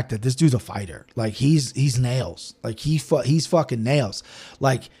the fact that this dude's a fighter. Like he's nails. Like he's fucking nails.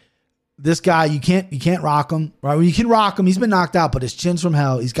 Like this guy, you can't rock him, right? Well, you can rock him. He's been knocked out, but his chin's from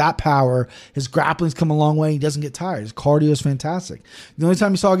hell. He's got power. His grappling's come a long way. He doesn't get tired. His cardio is fantastic. The only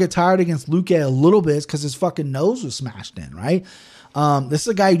time you saw him get tired against Luque a little bit is because his fucking nose was smashed in, right? This is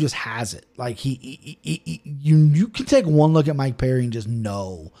a guy who just has it. Like you can take one look at Mike Perry and just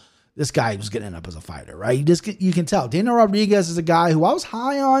know this guy was going to end up as a fighter, right? You can tell. Daniel Rodriguez is a guy who I was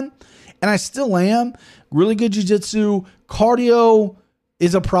high on, and I still am. Really good jiu-jitsu. Cardio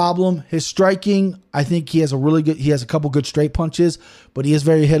is a problem. His striking, I think he has a couple good straight punches, but he is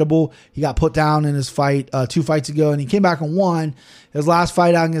very hittable. He got put down in his fight 2 fights ago, and he came back and won. His last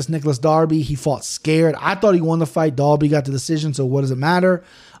fight out against Nicholas Darby, he fought scared. I thought he won the fight. Darby got the decision, so what does it matter?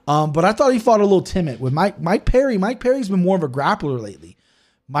 But I thought he fought a little timid. With Mike Perry's been more of a grappler lately.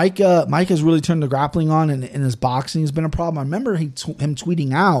 Mike has really turned the grappling on, and his boxing has been a problem. I remember him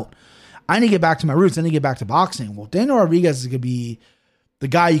tweeting out, I need to get back to my roots. I need to get back to boxing. Well, Daniel Rodriguez is going to be the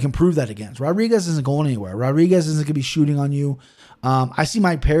guy you can prove that against. Rodriguez isn't going anywhere. Rodriguez isn't going to be shooting on you. I see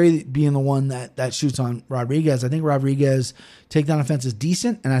Mike Perry being the one that shoots on Rodriguez. I think Rodriguez takedown offense is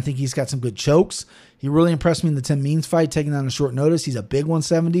decent, and I think he's got some good chokes. He really impressed me in the Tim Means fight, taking down a short notice. He's a big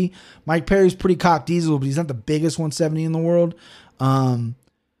 170. Mike Perry's pretty cock diesel, but he's not the biggest 170 in the world.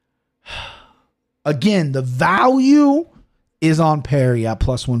 Again, the value is on Perry at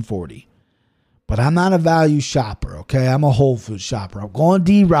plus 140. But I'm not a value shopper, okay? I'm a Whole Foods shopper. I'm going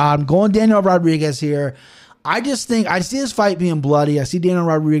D-Rod. I'm going Daniel Rodriguez here. I just think I see this fight being bloody. I see Daniel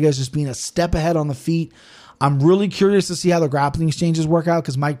Rodriguez just being a step ahead on the feet. I'm really curious to see how the grappling exchanges work out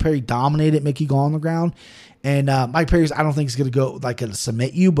because Mike Perry dominated Mickey Gall on the ground. And Mike Perry's, I don't think he's going to go like to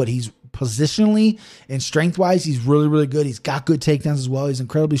submit you, but he's positionally and strength-wise, he's really, really good. He's got good takedowns as well. He's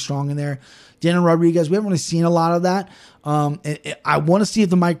incredibly strong in there. Daniel Rodriguez, we haven't really seen a lot of that. I want to see if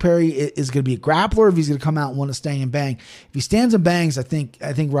the Mike Perry is going to be a grappler, or if he's going to come out and want to stand and bang. If he stands and bangs, I think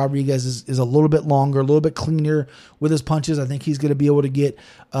Rodriguez is a little bit longer, a little bit cleaner with his punches. I think he's going to be able to get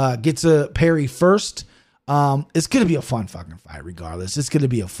to Perry first. It's going to be a fun fucking fight regardless. It's going to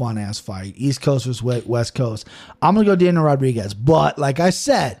be a fun ass fight. East Coast versus West Coast. I'm going to go Daniel Rodriguez, but like I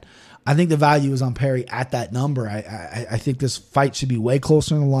said, I think the value is on Perry at that number. I think this fight should be way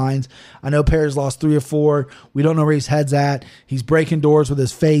closer in the lines. I know Perry's lost 3 or 4. We don't know where his head's at. He's breaking doors with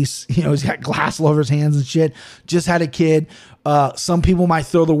his face. You know, he's got glass all over his hands and shit. Just had a kid. Some people might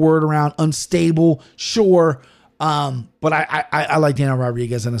throw the word around unstable. Sure. But I like Daniel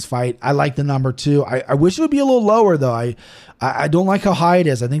Rodriguez in this fight. I like the number 2. I wish it would be a little lower though. I don't like how high it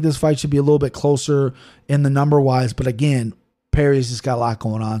is. I think this fight should be a little bit closer in the number wise. But again, Perry's just got a lot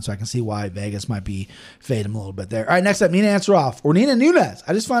going on, so I can see why Vegas might be fading him a little bit there. All right, next up, Nina Ansaroff, or Nina Nunes.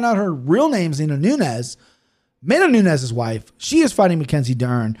 I just found out her real name is Nina Nunes. Mena Nunes' wife. She is fighting Mackenzie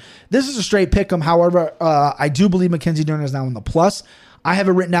Dern. This is a straight pick 'em. However, I do believe Mackenzie Dern is now in the plus. I have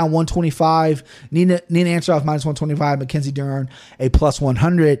it written down 125. Nina Ansaroff minus 125. Mackenzie Dern a plus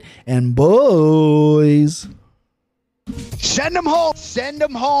 100. And boys, send them home. Send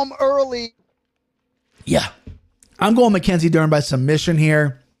them home early. Yeah. I'm going Mackenzie Dern by submission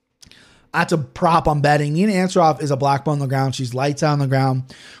here. That's a prop I'm betting. Nina Ansaroff is a black belt on the ground. She's lights out on the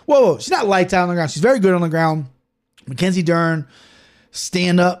ground. Whoa, she's not lights out on the ground. She's very good on the ground. Mackenzie Dern,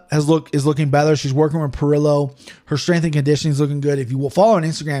 stand up is looking better. She's working with Perillo. Her strength and conditioning is looking good. If you will follow her on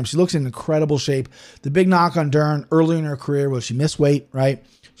Instagram, she looks in incredible shape. The big knock on Dern early in her career was she missed weight, right?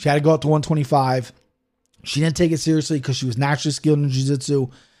 She had to go up to 125. She didn't take it seriously because she was naturally skilled in jiu-jitsu.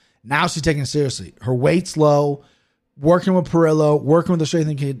 Now she's taking it seriously. Her weight's low. Working with Perillo, working with the strength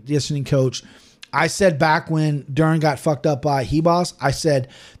and conditioning coach. I said back when Dern got fucked up by Hebos, I said,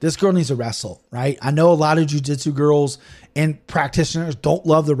 this girl needs to wrestle, right? I know a lot of jiu-jitsu girls and practitioners don't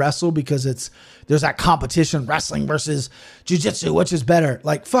love the wrestle because there's that competition, wrestling versus jiu-jitsu, which is better?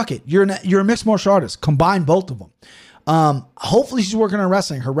 Like, fuck it. You're a mixed martial artist. Combine both of them. Hopefully she's working on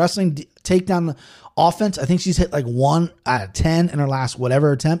wrestling. Her wrestling takedown offense, I think she's hit like 1 out of 10 in her last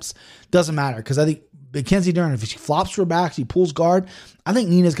whatever attempts. Doesn't matter because I think Mackenzie Dern, if she flops to her back, she pulls guard, I think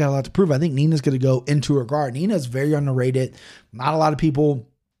Nina's got a lot to prove. I think Nina's going to go into her guard. Nina's very underrated. Not a lot of people,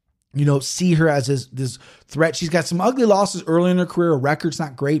 see her as this threat. She's got some ugly losses early in her career. Her record's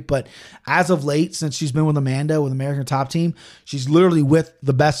not great, but as of late, since she's been with Amanda, with American Top Team, she's literally with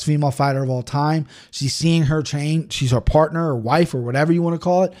the best female fighter of all time. She's seeing her train. She's her partner or wife or whatever you want to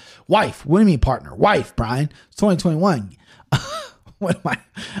call it. Wife. What do you mean partner? Wife, Brian. It's 2021.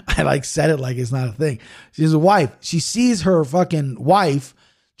 I said it like it's not a thing. She's a wife. She sees her fucking wife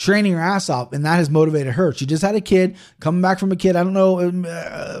training her ass off, and that has motivated her. She just had a kid, coming back from a kid. I don't know,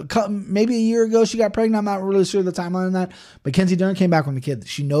 maybe a year ago she got pregnant. I'm not really sure the timeline on that. Mackenzie Dern came back from the kid.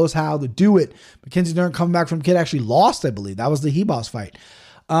 She knows how to do it. Mackenzie Dern coming back from a kid actually lost, I believe. That was the Hebos fight.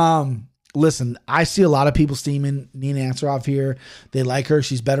 Listen, I see a lot of people steaming Nina Ansaroff here. They like her.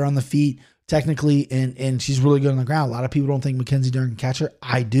 She's better on the feet. Technically, and she's really good on the ground. A lot of people don't think Mackenzie Dern can catch her.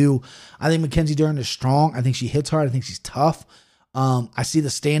 I do. I think Mackenzie Dern is strong. I think she hits hard. I think she's tough. I see the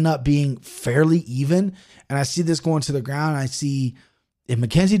stand-up being fairly even, and I see this going to the ground. I see if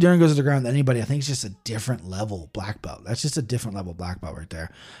Mackenzie Dern goes to the ground with anybody, I think it's just a different level black belt. That's just a different level black belt right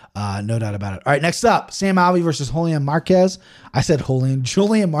there. No doubt about it. All right, next up, Sam Alvey versus Julian Marquez. I said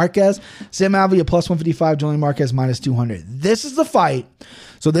Julian Marquez. Sam Alvey a plus 155, Julian Marquez minus 200. This is the fight.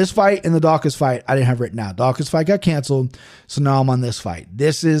 So this fight and the Dawkins fight, I didn't have written out. Dawkins fight got canceled, so now I'm on this fight.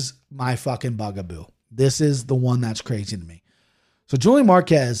 This is my fucking bugaboo. This is the one that's crazy to me. So Julian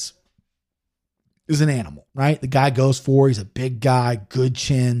Marquez is an animal, right? The guy goes for, he's a big guy, good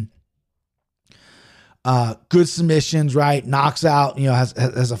chin, good submissions, right? Knocks out,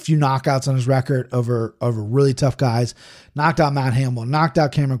 has a few knockouts on his record over really tough guys. Knocked out Matt Hamill, knocked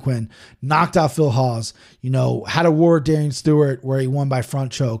out Cameron Quinn, knocked out Phil Hawes, had a war with Darian Stewart where he won by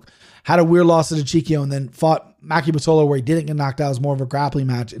front choke, had a weird loss to Chiquio, and then fought Maki Batolo where he didn't get knocked out. It was more of a grappling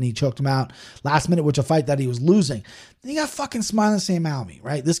match and he choked him out last minute, which a fight that he was losing. Then you got fucking smiling Sam Alvey,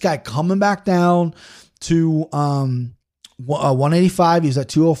 right? This guy coming back down to 185. He was at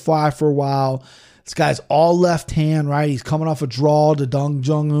 205 for a while. This guy's all left hand, right? He's coming off a draw to Dong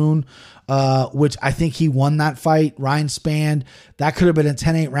Jung-un which I think he won that fight. Ryan Spann, that could have been a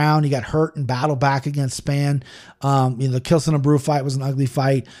 10-8 round. He got hurt and battled back against Spann. The Kilson and Brew fight was an ugly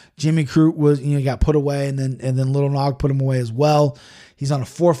fight. Jimmy Crute was, got put away, and then Little Nog put him away as well. He's on a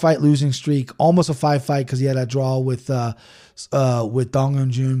 4-fight losing streak, almost a 5-fight because he had that draw with Dong Eun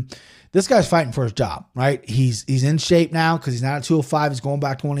Jun. This guy's fighting for his job, right? He's in shape now because he's not at 205. He's going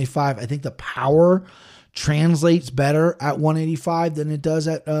back to 185. I think the power translates better at 185 than it does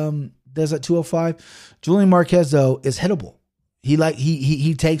at 205. Julian Marquez though is hittable.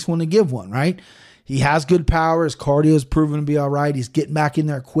 He takes one to give one, right? He has good power. His cardio is proven to be all right. He's getting back in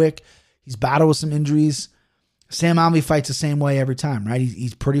there quick. He's battled with some injuries. Sam Alvey fights the same way every time, right?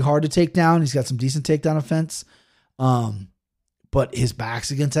 He's pretty hard to take down. He's got some decent takedown offense. But his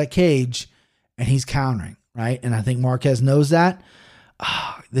back's against that cage and he's countering, right? And I think Marquez knows that.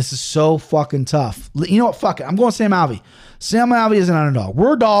 This is so fucking tough. You know what? Fuck it. I'm going Sam Alvey. Sam Alvey is an underdog.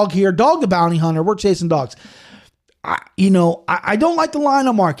 We're a dog here. Dog the bounty hunter. We're chasing dogs. I don't like the line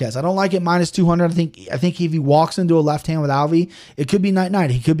on Marquez. I don't like it minus 200. I think if he walks into a left hand with Alvey, it could be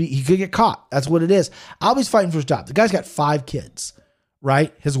night. He could get caught. That's what it is. Alvey's fighting for his job. The guy's got 5 kids,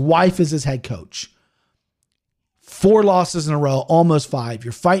 right? His wife is his head coach. 4 losses in a row, almost 5.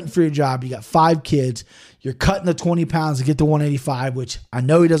 You're fighting for your job. You got 5 kids. You're cutting the 20 pounds to get to 185, which I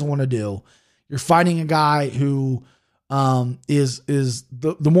know he doesn't want to do. You're fighting a guy who is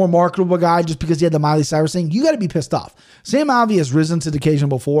the more marketable guy just because he had the Miley Cyrus thing. You got to be pissed off. Sam Alvey has risen to the occasion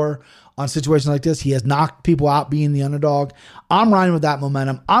before on situations like this. He has knocked people out being the underdog. I'm riding with that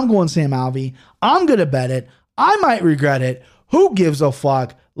momentum. I'm going Sam Alvey. I'm going to bet it. I might regret it. Who gives a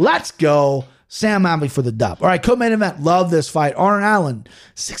fuck? Let's go. Sam Alvey for the dub. All right, co-main event. Love this fight. Arn Allen,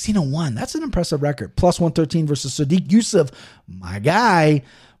 16-1. That's an impressive record. Plus 113 versus Sodiq Yusuff, my guy,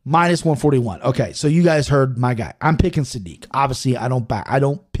 minus 141. Okay, so you guys heard my guy. I'm picking Sodiq. Obviously, I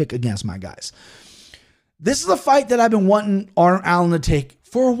don't pick against my guys. This is a fight that I've been wanting Arn Allen to take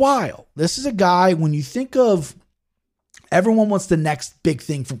for a while. This is a guy, when you think of everyone wants the next big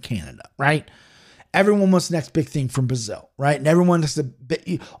thing from Canada, right? Everyone wants the next big thing from Brazil, right? And everyone wants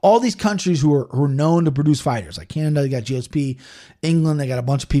all these countries who are known to produce fighters, like Canada, they got GSP, England, they got a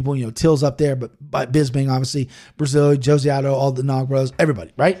bunch of people, Till's up there, but Bisping, obviously, Brazil, Jose Aldo, all the Nog bros,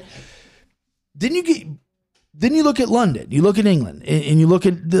 everybody, right? Then you look at London, you look at England, and you look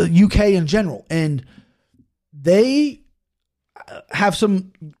at the UK in general, and they have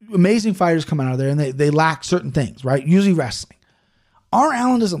some amazing fighters coming out of there, and they lack certain things, right? Usually wrestling. Arn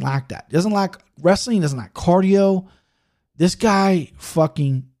Allen doesn't lack that. He doesn't lack wrestling. Doesn't lack cardio. This guy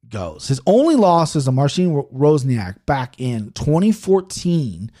fucking goes. His only loss is to Marcin Wozniak back in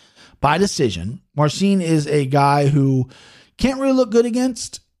 2014 by decision. Marcin is a guy who can't really look good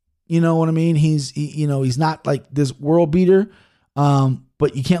against. You know what I mean? He's not like this world beater.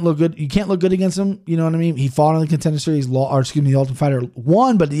 But you can't look good. You can't look good against him. You know what I mean? He fought in the Contender Series. The Ultimate Fighter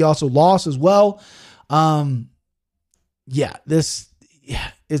won, but he also lost as well.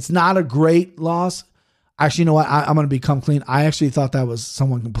 It's not a great loss. Actually, you know what? I'm going to become clean. I actually thought that was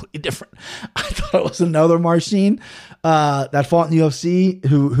someone completely different. I thought it was another Marcin that fought in the UFC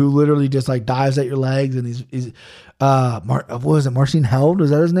who literally just like dives at your legs, and he's what was it? Marcin Held? Was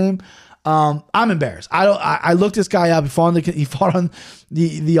that his name? I'm embarrassed. I looked this guy up. He fought on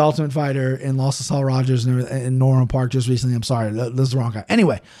the Ultimate Fighter and lost to Saul Rogers in Norman Park just recently. I'm sorry, that's the wrong guy.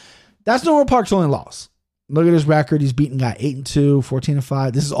 Anyway, that's Norman Park's only loss. Look at his record. He's beaten guy 8-2,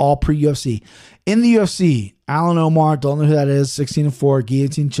 14-5. This is all pre-UFC. In the UFC, Alan Omar, don't know who that is, 16-4,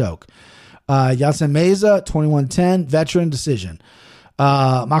 guillotine choke. Yasin Meza, 21-10, veteran decision.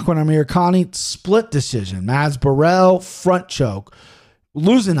 Makwan Amirkhani, split decision. Mads Burrell, front choke,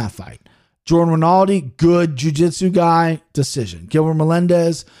 losing that fight. Jordan Rinaldi, good jiu-jitsu guy, decision. Gilbert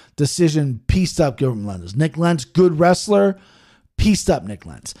Melendez, decision, pieced up Gilbert Melendez. Nick Lentz, good wrestler, pieced up Nick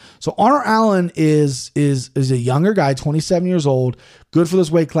Lentz. So Arn Allen is a younger guy, 27 years old, good for this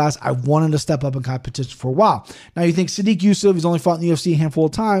weight class. I wanted to step up in competition for a while. Now you think Sodiq Yusuff, he's only fought in the UFC a handful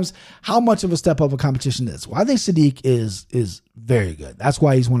of times. How much of a step up in competition is? Well, I think Sodiq is very good. That's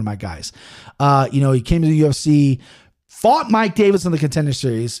why he's one of my guys. He came to the UFC, fought Mike Davis in the Contender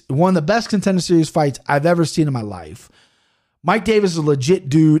Series, one of the best Contender Series fights I've ever seen in my life. Mike Davis is a legit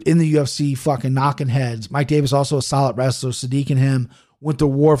dude in the UFC, fucking knocking heads. Mike Davis also a solid wrestler. Sodiq and him went to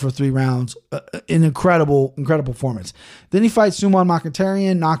war for 3 rounds. An incredible performance. Then he fights Suman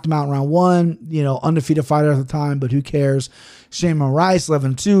Mkhitaryan, knocked him out in round 1. Undefeated fighter at the time, but who cares? Shayman Rice,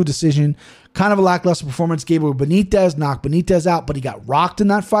 11-2, decision. Kind of a lackluster performance. Gabriel Benitez knocked Benitez out, but he got rocked in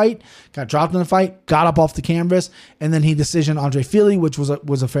that fight. Got dropped in the fight, got up off the canvas, and then he decisioned Andre Fili, which was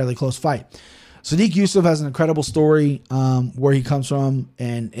a fairly close fight. Sadiq Yusuf has an incredible story where he comes from,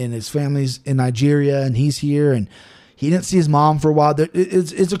 and his family's in Nigeria, and he's here, and he didn't see his mom for a while.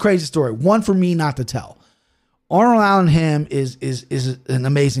 It's a crazy story. One for me not to tell. Arnold Allen and him is an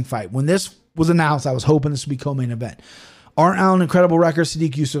amazing fight. When this was announced, I was hoping this would be co-main event. Arnold Allen, incredible record.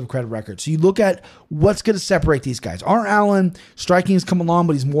 Sadiq Yusuf, incredible record. So you look at what's going to separate these guys. Arnold Allen, striking has come along,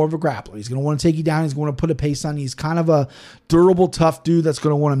 but he's more of a grappler. He's going to want to take you down. He's going to put a pace on you. He's kind of a durable, tough dude that's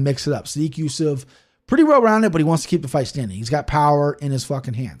going to want to mix it up. Sadiq Yusuf, pretty well-rounded, but he wants to keep the fight standing. He's got power in his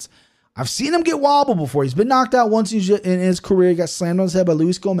fucking hands. I've seen him get wobbled before. He's been knocked out once in his career. He got slammed on his head by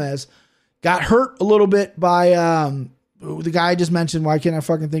Luis Gomez. Got hurt a little bit by the guy I just mentioned. Why can't I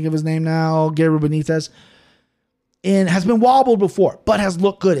fucking think of his name now? Gabriel Benitez. And has been wobbled before, but has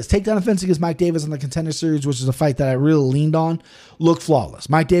looked good. His takedown offense against Mike Davis in the Contender Series, which is a fight that I really leaned on, looked flawless.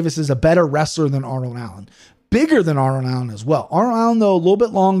 Mike Davis is a better wrestler than Arnold Allen. Bigger than Arnold Allen as well. Arnold Allen, though, a little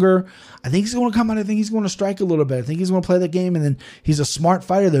bit longer. I think he's going to come out. I think he's going to strike a little bit. I think he's going to play the game, and then he's a smart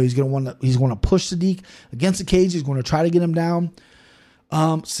fighter, though. He's going to push Sadiq against the cage. He's going to try to get him down.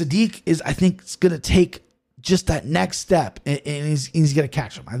 Sadiq is, I think, going to take just that next step, and he's going to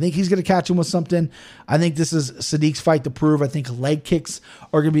catch him. I think he's going to catch him with something. I think this is Sadiq's fight to prove. I think leg kicks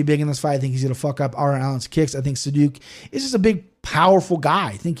are going to be big in this fight. I think he's going to fuck up Arnold Allen's kicks. I think Sadiq is just a big, powerful guy.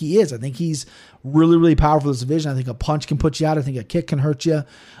 I think he is. I think he's really, really powerful in this division. I think a punch can put you out. I think a kick can hurt you.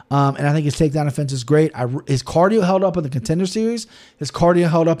 And I think his takedown offense is great. His cardio held up in the Contender Series. His cardio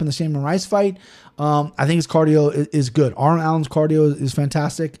held up in the Shane Rice fight. I think his cardio is good. Arnold Allen's cardio is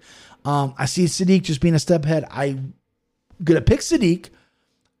fantastic. I see Sadiq just being a step ahead. I'm going to pick Sadiq.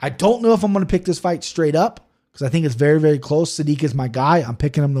 I don't know if I'm going to pick this fight straight up because I think it's very, very close. Sadiq is my guy. I'm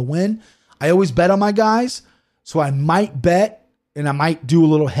picking him to win. I always bet on my guys, so I might bet, and I might do a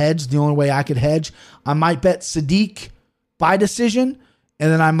little hedge. The only way I could hedge, I might bet Sadiq by decision,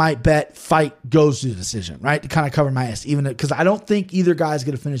 and then I might bet fight goes to the decision, right, to kind of cover my ass, even because I don't think either guy is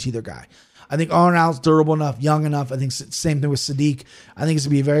going to finish either guy. I think Arnold Allen's durable enough, young enough. I think same thing with Sadiq. I think it's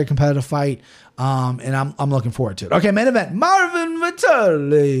going to be a very competitive fight, and I'm looking forward to it. Okay, main event, Marvin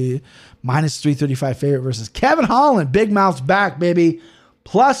Vettori, minus 335 favorite versus Kevin Holland. Big Mouth's back, baby,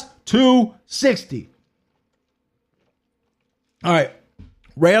 plus 260. All right,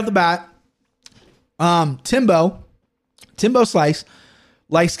 right off the bat, Timbo Slice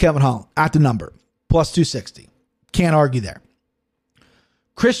likes Kevin Holland at the number, plus 260. Can't argue there.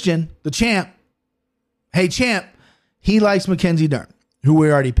 Christian, the champ, hey champ, he likes Mackenzie Dern, who we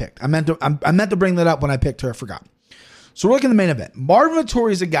already picked. I meant to bring that up when I picked her. I forgot. So we're looking at the main event. Marvin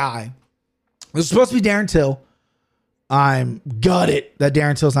Vettori is a guy. This is supposed to be Darren Till. I'm gutted that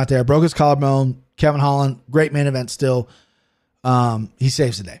Darren Till's not there. Broke his collarbone. Kevin Holland, great main event still. He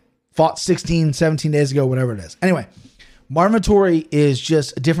saves the day. Fought 16, 17 days ago, whatever it is. Anyway, Marvin Vettori is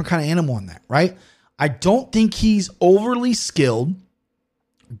just a different kind of animal in that, right? I don't think he's overly skilled,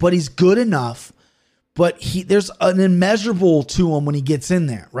 but he's good enough. But there's an immeasurable to him when he gets in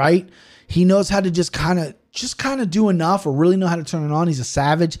there, right? He knows how to just kind of do enough, or really know how to turn it on. He's a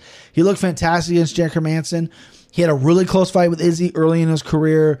savage. He looked fantastic against Jack Hermansson. He had a really close fight with Izzy early in his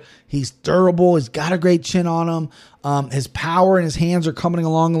career. He's durable. He's got a great chin on him. His power and his hands are coming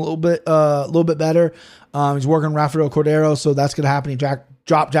along a little bit better. He's working Rafael Cordero, so that's going to happen. He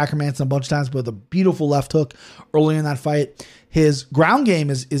dropped Jack Hermansson a bunch of times, but with a beautiful left hook early in that fight. His ground game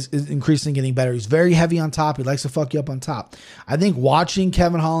is increasingly getting better. He's very heavy on top. He likes to fuck you up on top. I think watching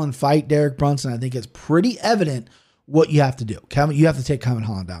Kevin Holland fight Derek Brunson, I think it's pretty evident what you have to do. You have to take Kevin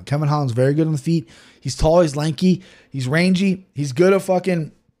Holland down. Kevin Holland's very good on the feet. He's tall. He's lanky. He's rangy. He's good at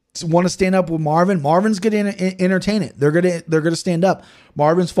fucking want to stand up with Marvin. Marvin's good to entertain it. They're gonna stand up.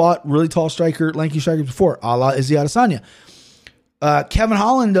 Marvin's fought really tall lanky strikers before, a la Izzy Adesanya. Kevin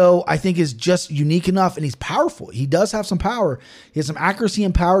Holland, though, I think is just unique enough, and he's powerful. He does have some power. He has some accuracy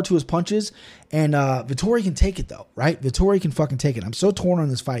and power to his punches, and Vettori can take it, though, right? Vettori can fucking take it. I'm so torn on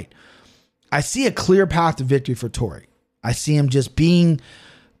this fight. I see a clear path to victory for Vettori. I see him just being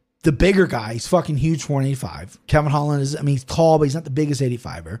the bigger guy. He's fucking huge for 185. Kevin Holland he's tall, but he's not the biggest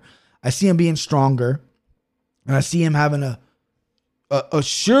 85er. I see him being stronger, and I see him having a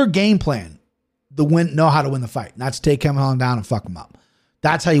sure game plan. Know how to win the fight, not to take Kevin Holland down and fuck him up.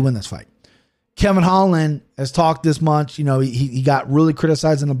 That's how you win this fight. Kevin Holland has talked this much. You know, he got really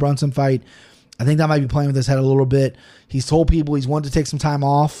criticized in the Brunson fight. I think that might be playing with his head a little bit. He's told people he's wanted to take some time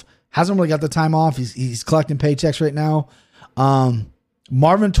off. Hasn't really got the time off. He's collecting paychecks right now.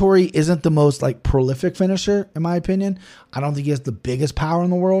 Marvin Vettori isn't the most prolific finisher, in my opinion. I don't think he has the biggest power in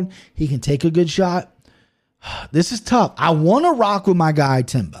the world. He can take a good shot. This is tough. I want to rock with my guy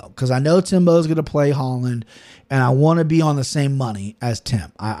Timbo because I know Timbo is going to play Holland, and I want to be on the same money as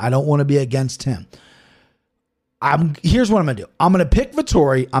Tim. I don't want to be against Tim. Here's what I'm going to do. I'm going to pick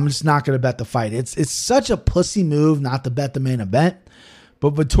Vettori. I'm just not going to bet the fight. It's such a pussy move not to bet the main event,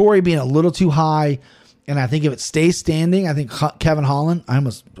 but Vettori being a little too high, and I think if it stays standing, I think Kevin Holland, I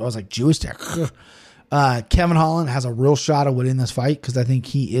was like Jewish there. Kevin Holland has a real shot of winning this fight because I think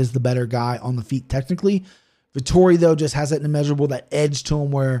he is the better guy on the feet technically. Vettori, though, just has that immeasurable, that edge to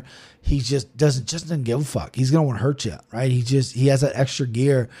him where he just doesn't give a fuck. He's going to want to hurt you, right? He has that extra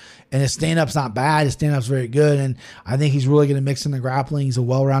gear, and his stand-up's not bad. His stand-up's very good, and I think he's really going to mix in the grappling. He's a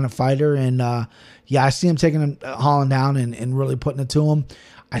well-rounded fighter, and I see him taking Holland down and really putting it to him.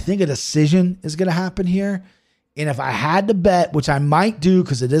 I think a decision is going to happen here, and if I had to bet, which I might do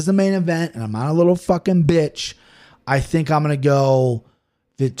because it is the main event, and I'm not a little fucking bitch, I think I'm going to go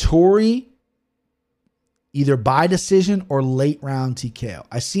Vettori, either by decision or late round TKO.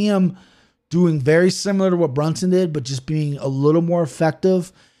 I see him doing very similar to what Brunson did, but just being a little more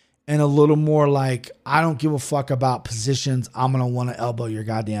effective and a little more like, I don't give a fuck about positions. I'm going to want to elbow your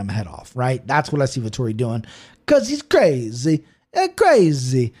goddamn head off, right? That's what I see Vettori doing because he's crazy.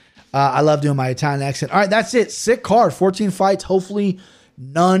 Crazy. I love doing my Italian accent. All right, that's it. Sick card, 14 fights. Hopefully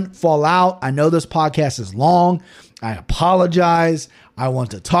none fall out. I know this podcast is long. I apologize. I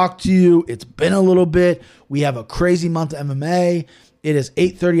want to talk to you. It's been a little bit. We have a crazy month of MMA. It is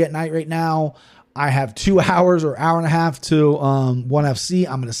 8:30 at night right now. I have 2 hours or hour and a half to ONE FC.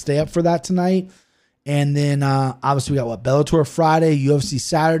 I'm going to stay up for that tonight. And then obviously we got Bellator Friday, UFC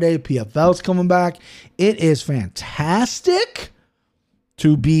Saturday, PFL's coming back. It is fantastic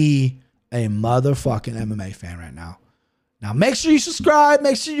to be a motherfucking MMA fan right now. Now, make sure you subscribe.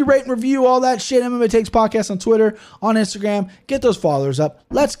 Make sure you rate and review all that shit. MMA Takes Podcast on Twitter, on Instagram. Get those followers up.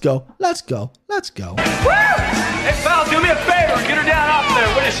 Let's go. Let's go. Let's go. Woo! Hey, pal, do me a favor. Get her down off there.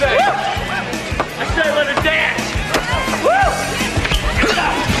 What do you say? I say let her dance. Woo!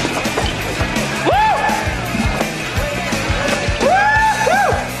 Woo! Woo!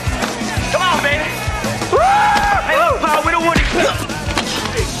 Come on, baby. Woo! Hey, look, pal, we don't want you.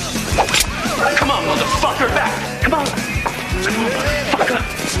 Come on, motherfucker. Back. Come on.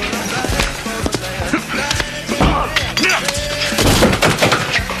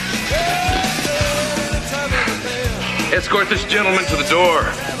 Escort this gentleman to the door.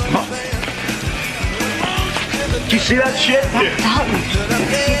 Come on. Do you see that shit? That's Dalton.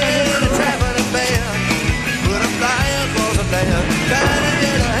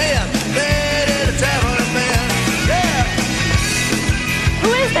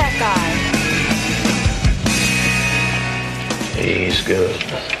 Who is that guy? He's good.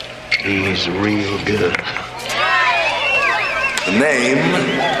 He's real good. The name,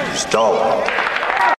 Stallone.